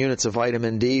 20,000 units of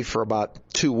vitamin D for about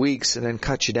 2 weeks and then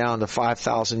cut you down to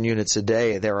 5,000 units a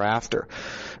day thereafter.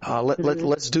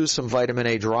 Let's do some vitamin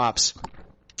A drops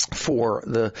for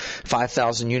the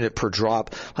 5,000 unit per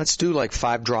drop. Let's do like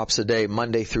 5 drops a day,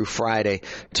 Monday through Friday,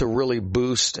 to really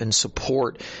boost and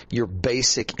support your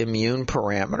basic immune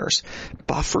parameters.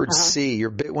 Buffered C,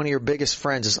 one of your biggest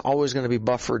friends is always going to be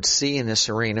buffered C in this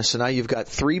arena. So now you've got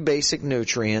 3 basic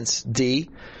nutrients, D,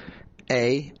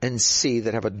 A, and C,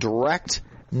 that have a direct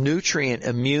nutrient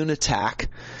immune attack,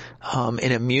 and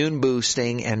immune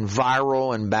boosting and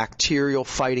viral and bacterial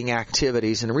fighting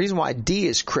activities. And the reason why D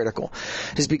is critical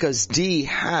is because D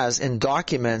has and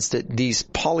documents that these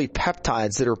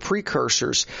polypeptides that are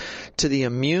precursors to the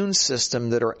immune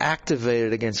system that are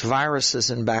activated against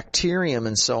viruses and bacterium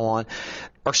and so on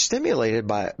are stimulated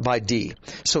by D.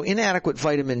 So inadequate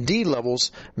vitamin D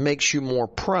levels makes you more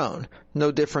prone. No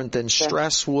different than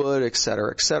stress would, et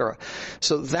cetera, et cetera.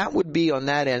 So that would be on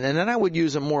that end. And then I would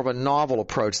use a more of a novel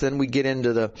approach. Then we get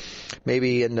into the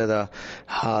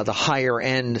higher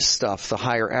end stuff, the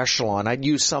higher echelon. I'd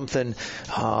use something,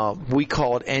 we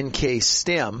call it NK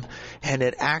Stim, and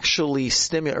it actually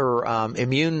immunostim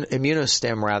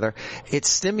rather. It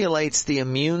stimulates the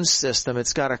immune system.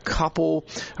 It's got a couple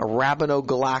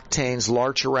arabinogalactanes,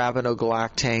 large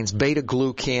arabinogalactanes,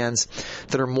 beta-glucans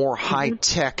that are more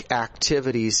high-tech activities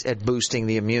activities at boosting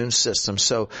the immune system.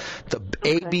 So the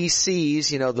ABCs,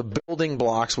 the building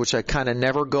blocks, which I kind of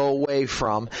never go away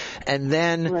from, and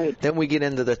then we get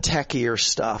into the techier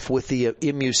stuff with the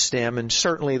ImmuStim, and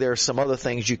certainly there's some other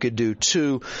things you could do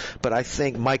too, but I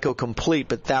think MycoComplete,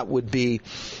 but that would be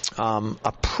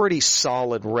a pretty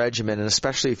solid regimen, and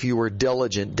especially if you were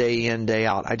diligent day in, day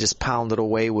out. I just pounded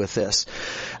away with this.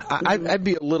 I'd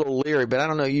be a little leery, but I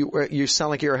don't know. You sound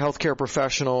like you're a healthcare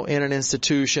professional in an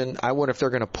institution. I wonder if they're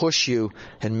going to push you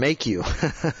and make you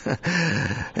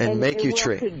and make you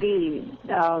treat. It could be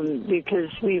because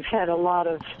we've had a lot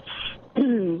of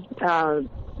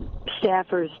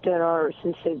staffers that are,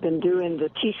 since they've been doing the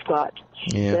T-spot,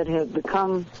 that have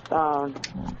become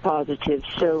positive.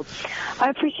 So I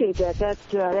appreciate that.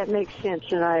 That makes sense,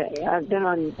 and I've been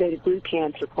on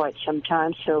beta-glucan for quite some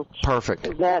time. So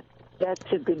perfect.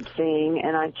 That's a good thing,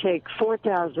 and I take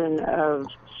 4,000 of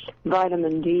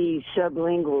vitamin D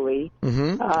sublingually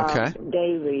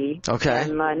daily. Okay.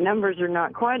 And my numbers are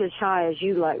not quite as high as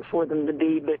you'd like for them to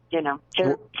be, but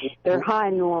they're high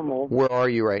normal. Where are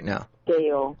you right now?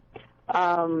 Scale.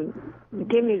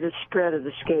 Give me the spread of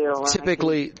the scale.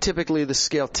 Typically the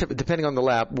scale, depending on the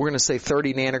lab, we're going to say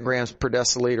 30 nanograms per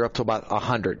deciliter up to about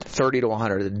 100, 30 to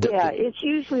 100. Yeah, it's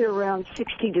usually around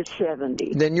 60 to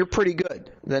 70. Then you're pretty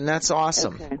good. Then that's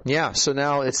awesome. Okay. Yeah, so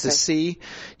now it's the C.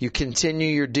 You continue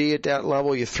your D at that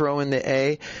level. You throw in the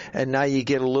A, and now you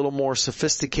get a little more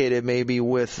sophisticated maybe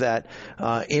with that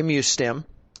ImmuStim,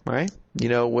 right?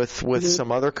 With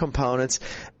some other components,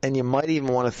 and you might even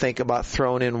want to think about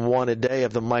throwing in one a day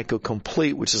of the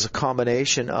MycoComplete, which is a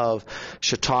combination of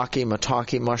shiitake,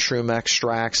 maitake mushroom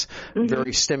extracts,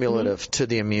 very stimulative to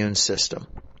the immune system.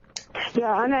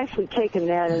 Yeah, I'm actually taking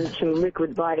that and some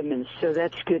liquid vitamins, so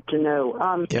that's good to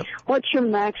know. What's your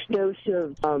max dose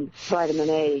of vitamin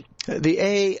A? The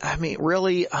A,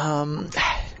 really,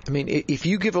 if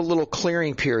you give a little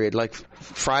clearing period, like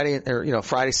Friday,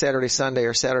 Saturday, Sunday,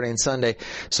 or Saturday and Sunday,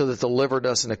 so that the liver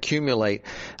doesn't accumulate.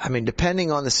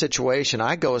 Depending on the situation,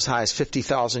 I go as high as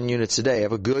 50,000 units a day. I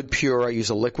have a good pure. I use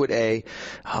a liquid A,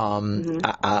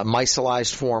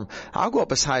 micellized form. I'll go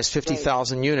up as high as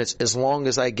 50,000 units as long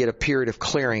as I get a period of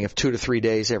clearing of 2 to 3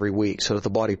 days every week, so that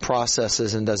the body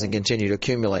processes and doesn't continue to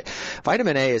accumulate.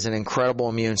 Vitamin A is an incredible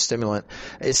immune stimulant,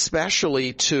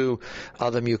 especially to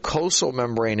the mucosal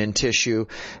membrane in tissue.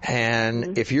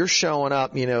 And if you're showing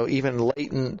up, even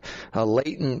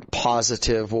latent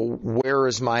positive, well, where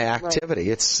is my activity?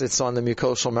 It's on the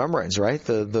mucosal membranes, right?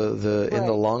 The in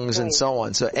the lungs and so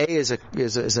on. So A is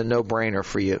a no-brainer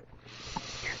for you.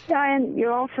 Yeah, and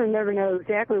you also never know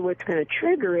exactly what's going to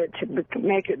trigger it to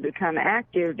make it become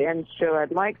active, and so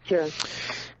I'd like to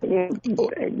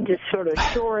just sort of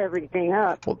shore everything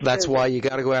up. Well, that's why you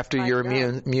got to go after your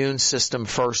immune system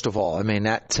first of all.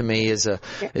 That to me is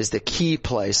the key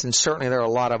place, and certainly there are a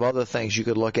lot of other things you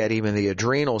could look at, even the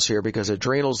adrenals here, because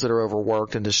adrenals that are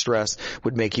overworked and distressed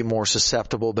would make you more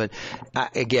susceptible. But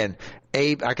again,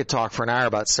 I could talk for an hour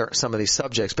about some of these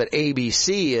subjects, but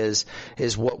ABC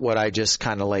is what I just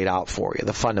kind of laid out for you,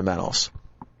 the fundamentals.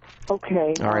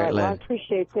 Okay. All right, Lynn. I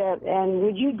appreciate that. And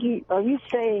are you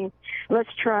saying let's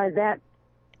try that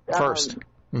first?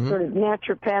 Sort of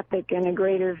naturopathic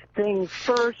integrative thing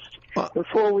first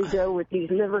before we go with these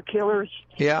liver killers?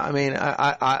 Yeah,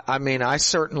 I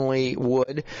certainly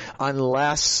would,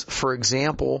 unless, for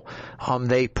example,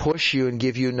 they push you and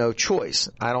give you no choice.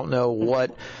 I don't know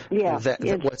what's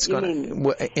going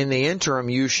to. In the interim,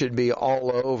 you should be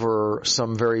all over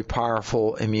some very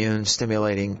powerful immune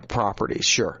stimulating properties.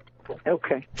 Sure.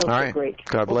 Okay. All right. Great.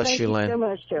 God bless you, Lynn. Thank you so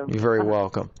much, Joe. You're very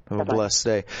welcome. Have Bye-bye. a blessed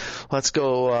day. Let's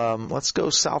go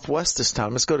southwest this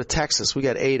time. Let's go to Texas. We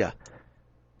got Ada.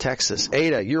 Texas.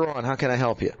 Ada, you're on. How can I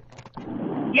help you?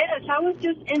 Yes, I was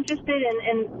just interested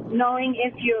in knowing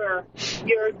if your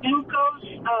glucose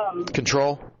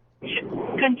control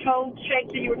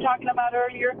shakes that you were talking about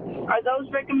earlier, are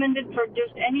those recommended for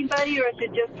just anybody, or is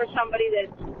it just for somebody that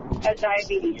has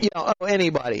diabetes?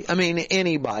 Anybody.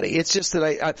 Anybody. It's just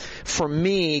that for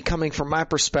me, coming from my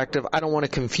perspective, I don't want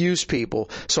to confuse people.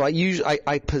 So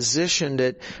I positioned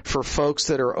it for folks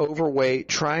that are overweight,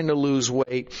 trying to lose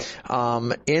weight,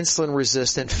 insulin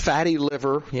resistant, fatty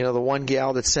liver. The one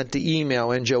gal that sent the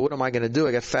email in, Joe, what am I going to do?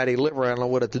 I got fatty liver. I don't know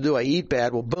what to do. I eat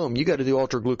bad. Well, boom, you got to do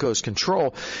ultra glucose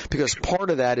control, because part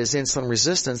of that is insulin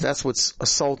resistance. That's what's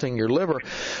assaulting your liver.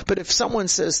 But if someone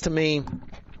says to me,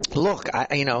 look,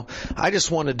 I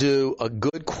just want to do a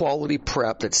good quality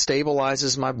prep that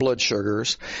stabilizes my blood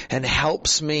sugars and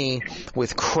helps me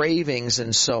with cravings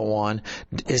and so on.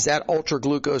 Is that ultra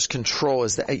glucose control?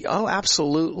 Is that, oh,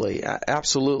 absolutely.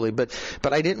 Absolutely. But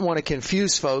I didn't want to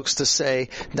confuse folks to say,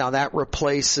 now that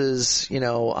replaces,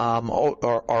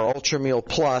 our Ultra Meal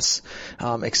Plus,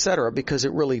 et cetera, because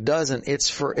it really doesn't.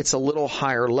 It's a little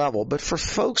higher level. But for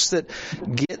folks that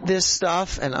get this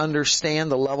stuff and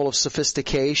understand the level of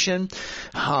sophistication,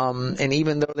 and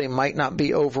even though they might not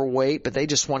be overweight, but they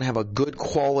just want to have a good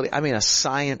quality,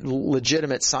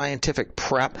 legitimate scientific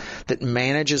prep that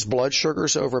manages blood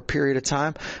sugars over a period of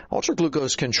time, ultra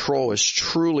glucose control is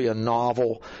truly a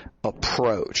novel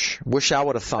approach. Wish I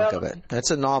would have thought of it.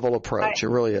 It's a novel approach. It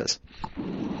really is.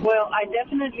 Well, I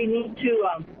definitely need to.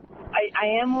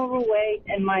 I am overweight,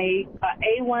 and my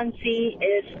A1C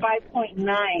is 5.9.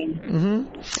 Mm-hmm.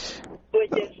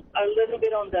 Which is a little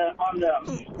bit on the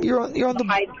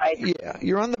high side. Yeah,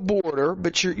 you're on the border,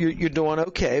 but you're doing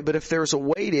okay. But if there's a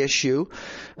weight issue,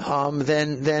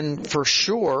 then for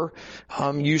sure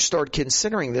you start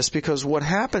considering this, because what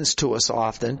happens to us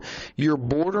often, you're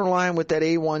borderline with that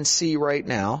A1C right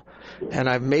now, and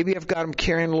I've got them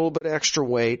carrying a little bit of extra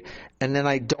weight, and then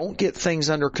I don't get things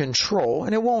under control,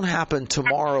 and it won't happen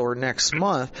tomorrow or next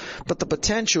month, but the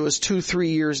potential is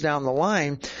 2-3 years down the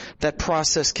line, that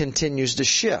process continues to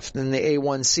shift. And the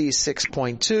A1C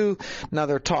 6.2, now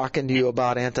they're talking to you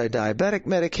about anti-diabetic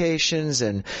medications,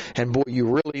 and boy,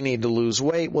 you really need to lose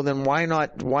weight. Well, then why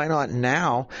not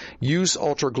now use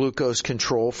ultra glucose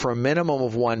control for a minimum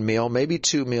of 1 meal, maybe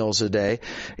 2 meals a day.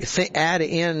 Add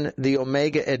in the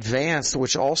Omega Advanced,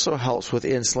 which also helps with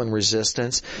insulin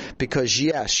resistance, because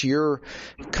yes, you're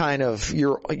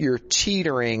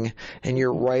teetering and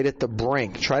you're right at the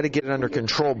brink. Try to get it under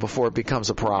control before it becomes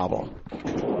a problem.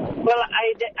 Well,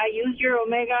 I use your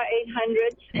Omega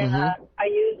 800s, and I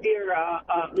use your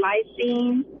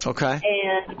lysine. Okay.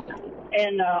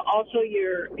 And also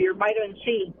your vitamin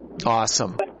C.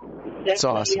 Awesome. That's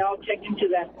awesome. I'll check into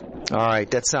that. All right,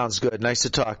 that sounds good. Nice to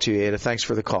talk to you, Ada. Thanks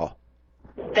for the call.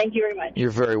 Thank you very much.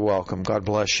 You're very welcome. God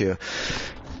bless you.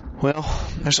 Well,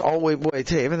 there's always,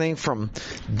 everything from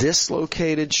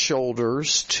dislocated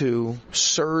shoulders to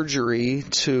surgery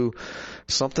to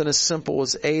something as simple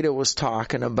as Ada was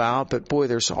talking about. But boy,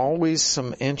 there's always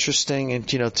some interesting, and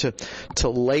to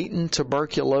latent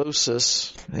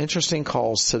tuberculosis. Interesting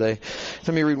calls today.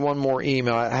 Let me read one more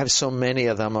email. I have so many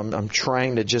of them. I'm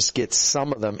trying to just get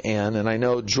some of them in, and I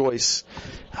know Joyce,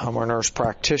 our nurse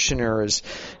practitioner,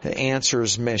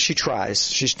 answers. Man, she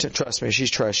tries. Trust me, she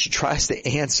tries to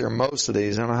answer most of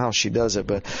these. I don't know how she does it,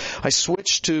 but I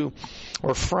switched from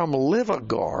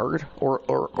Livigard or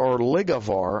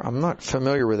Ligavar. I'm not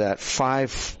familiar with that.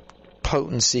 5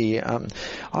 potency.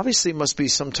 Obviously, it must be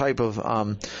some type of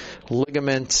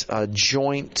ligament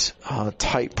joint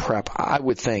type prep, I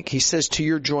would think. He says to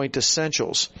your Joint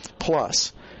Essentials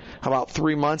Plus about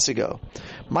 3 months ago.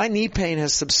 My knee pain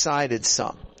has subsided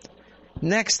some.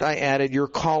 Next, I added your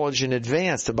Collagen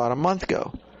Advanced about a month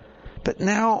ago. But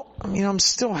now, I'm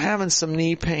still having some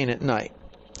knee pain at night.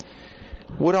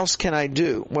 What else can I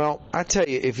do? Well, I tell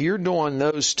you, if you're doing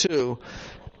those two,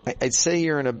 I'd say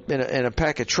you're in a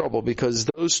pack of trouble, because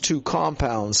those two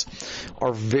compounds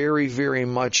are very, very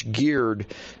much geared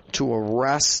to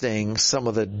arresting some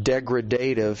of the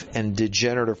degradative and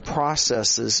degenerative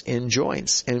processes in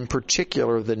joints, in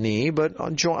particular the knee, but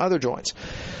on other joints.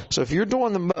 So if you're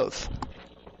doing them both,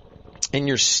 and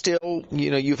you're still,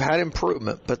 you've had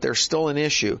improvement, but there's still an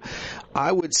issue, I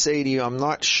would say to you, I'm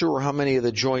not sure how many of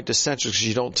the Joint Essentials, because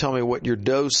you don't tell me what your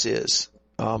dose is,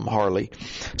 Harley.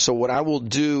 So what I will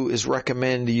do is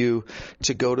recommend you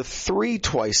to go to 3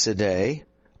 twice a day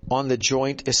on the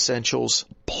Joint Essentials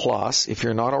Plus, if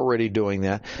you're not already doing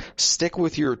that. Stick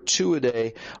with your 2 a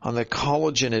day on the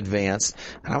Collagen Advanced,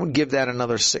 and I would give that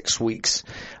another 6 weeks.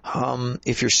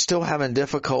 If you're still having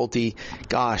difficulty,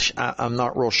 gosh, I'm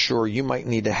not real sure. You might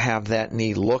need to have that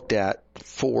knee looked at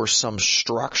for some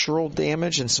structural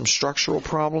damage and some structural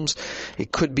problems.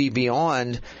 It could be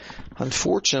beyond,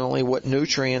 unfortunately, what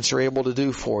nutrients are able to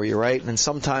do for you, right? And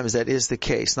sometimes that is the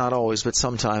case. Not always, but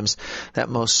sometimes that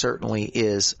most certainly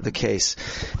is the case.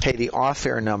 Hey, the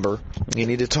off-air number, you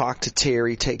need to talk to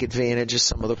Terry, take advantage of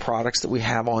some of the products that we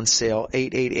have on sale,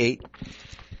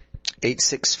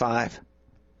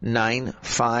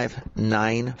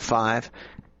 888-865-9595.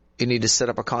 You need to set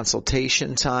up a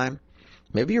consultation time.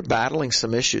 Maybe you're battling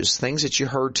some issues, things that you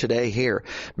heard today here.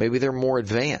 Maybe they're more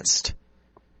advanced.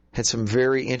 Had some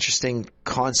very interesting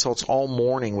consults all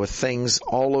morning with things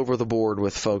all over the board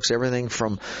with folks. Everything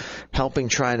from helping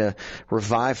trying to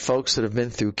revive folks that have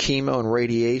been through chemo and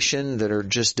radiation that are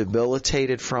just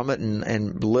debilitated from it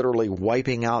and literally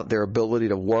wiping out their ability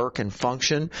to work and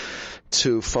function,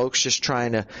 to folks just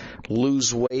trying to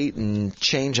lose weight and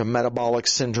change a metabolic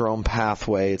syndrome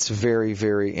pathway. It's very,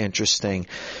 very interesting.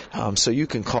 So you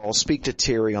can speak to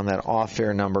Terry on that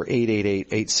off-air number,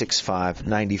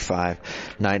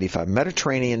 888-865-9595.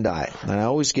 Mediterranean diet. And I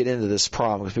always get into this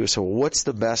problem because people say, well, what's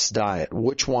the best diet?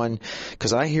 Which one?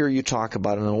 Because I hear you talk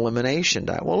about an elimination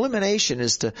diet. Well, elimination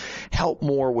is to help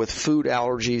more with food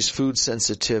allergies, food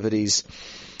sensitivities,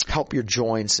 help your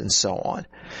joints and so on.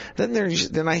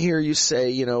 Then I hear you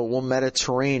say, well,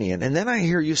 Mediterranean. And then I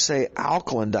hear you say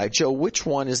alkaline diet. Joe, which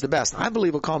one is the best? I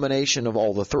believe a combination of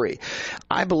all the three.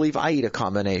 I believe I eat a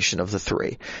combination of the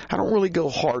three. I don't really go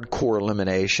hardcore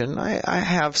elimination. I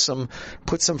have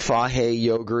put some Fage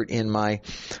yogurt in my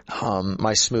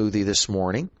smoothie this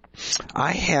morning.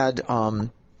 I had, I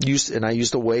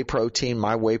used a whey protein,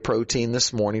 my whey protein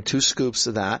this morning, 2 scoops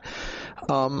of that.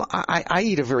 I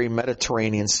eat a very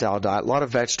Mediterranean style diet, a lot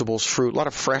of vegetables, fruit, a lot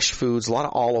of fresh foods, a lot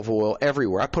of olive oil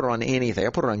everywhere. I put it on anything.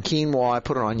 I put it on quinoa, I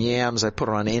put it on yams, I put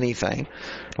it on anything,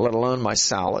 let alone my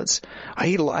salads. I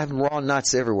have raw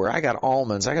nuts everywhere. I got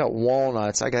almonds, I got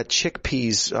walnuts, I got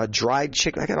chickpeas, dried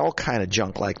chicken, I got all kind of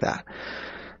junk like that.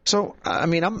 So,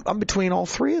 I'm between all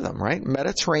three of them, right?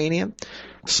 Mediterranean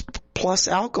plus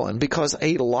alkaline, because I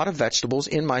ate a lot of vegetables.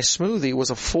 In my smoothie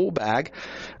was a full bag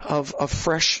of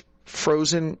fresh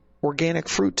frozen organic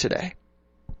fruit today.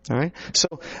 All right. So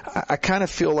I kind of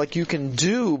feel like you can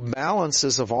do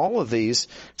balances of all of these.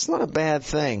 It's not a bad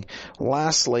thing.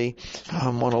 Lastly,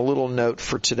 on a little note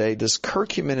for today, does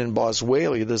curcumin in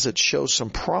boswellia, does it show some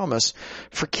promise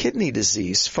for kidney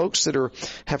disease? Folks that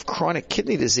have chronic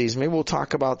kidney disease, maybe we'll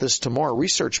talk about this tomorrow.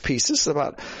 Research piece. This is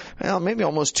about, maybe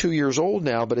almost 2 years old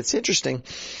now, but it's interesting.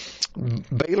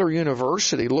 Baylor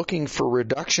University looking for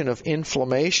reduction of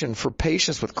inflammation for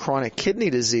patients with chronic kidney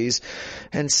disease,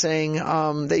 and saying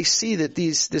they see that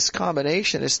this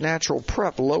combination, this natural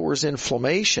prep, lowers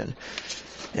inflammation.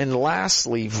 And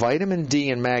lastly, vitamin D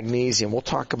and magnesium. We'll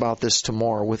talk about this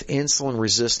tomorrow with insulin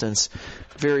resistance.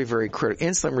 Very, very critical.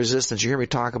 Insulin resistance, you hear me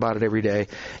talk about it every day.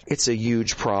 It's a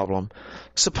huge problem.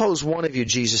 Suppose one of you,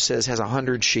 Jesus says, has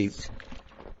 100 sheep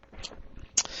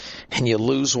and you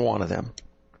lose one of them.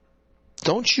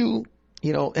 Don't you,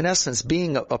 in essence,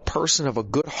 being a person of a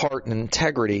good heart and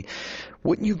integrity,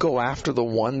 wouldn't you go after the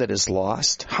one that is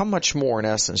lost? How much more, in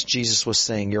essence, Jesus was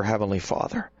saying, your heavenly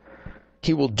Father.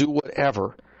 He will do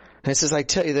whatever. And it says, I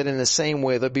tell you that in the same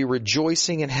way, there'll be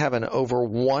rejoicing in heaven over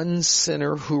one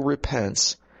sinner who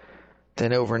repents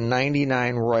than over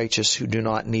 99 righteous who do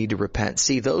not need to repent.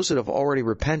 See, those that have already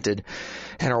repented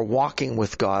and are walking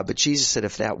with God, but Jesus said,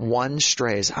 if that one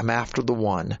strays, I'm after the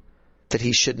one, that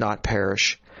he should not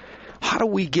perish. How do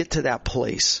we get to that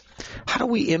place? How do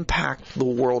we impact the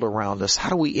world around us? How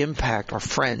do we impact our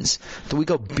friends? Do we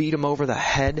go beat them over the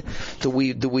head? Do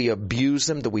we abuse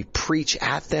them? Do we preach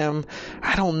at them?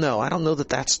 I don't know. I don't know that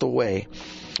that's the way.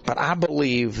 But I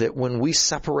believe that when we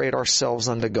separate ourselves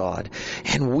unto God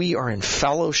and we are in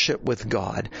fellowship with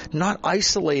God, not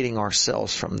isolating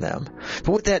ourselves from them,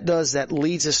 but what that does, that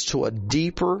leads us to a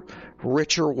deeper,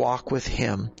 richer walk with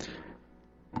Him.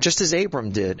 Just as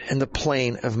Abram did in the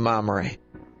plain of Mamre.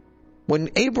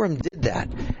 When Abram did that,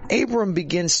 Abram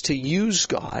begins to use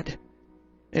God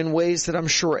in ways that I'm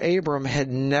sure Abram had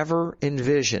never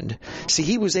envisioned. See,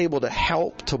 he was able to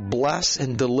help, to bless,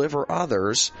 and deliver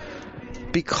others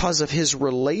because of his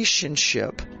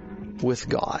relationship with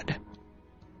God.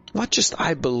 Not just,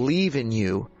 I believe in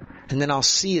you, and then I'll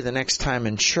see you the next time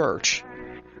in church,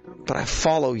 but I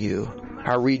follow you.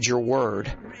 I read your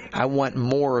word. I want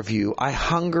more of you. I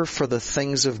hunger for the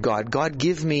things of God. God,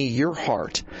 give me your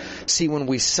heart. See, when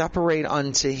we separate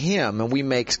unto Him and we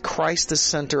make Christ the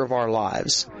center of our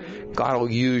lives, God will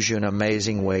use you in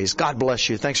amazing ways. God bless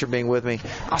you. Thanks for being with me.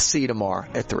 I'll see you tomorrow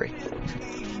at 3.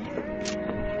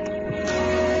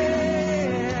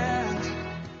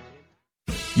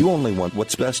 You only want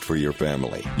what's best for your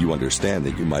family. You understand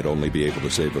that you might only be able to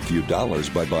save a few dollars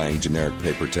by buying generic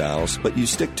paper towels, but you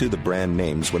stick to the brand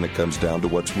names when it comes down to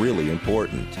what's really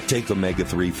important. Take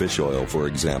omega-3 fish oil, for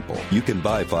example. You can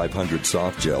buy 500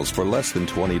 soft gels for less than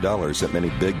 $20 at many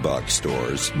big box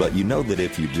stores, but you know that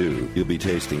if you do, you'll be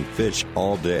tasting fish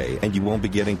all day, and you won't be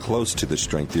getting close to the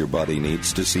strength your body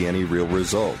needs to see any real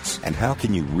results. And how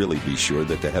can you really be sure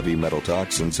that the heavy metal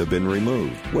toxins have been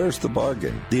removed? Where's the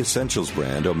bargain? The Essentials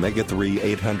brand Omega-3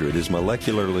 800 is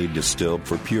molecularly distilled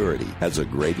for purity, has a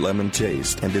great lemon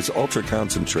taste, and is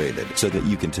ultra-concentrated so that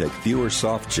you can take fewer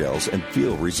soft gels and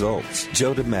feel results.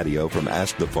 Joe DiMatteo from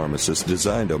Ask the Pharmacist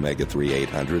designed Omega-3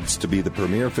 800s to be the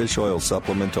premier fish oil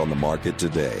supplement on the market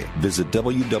today. Visit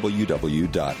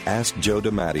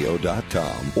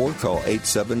www.askjoedimatteo.com or call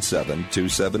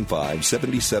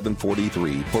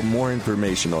 877-275-7743 for more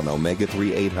information on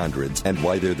Omega-3 800s and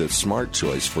why they're the smart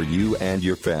choice for you and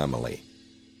your family.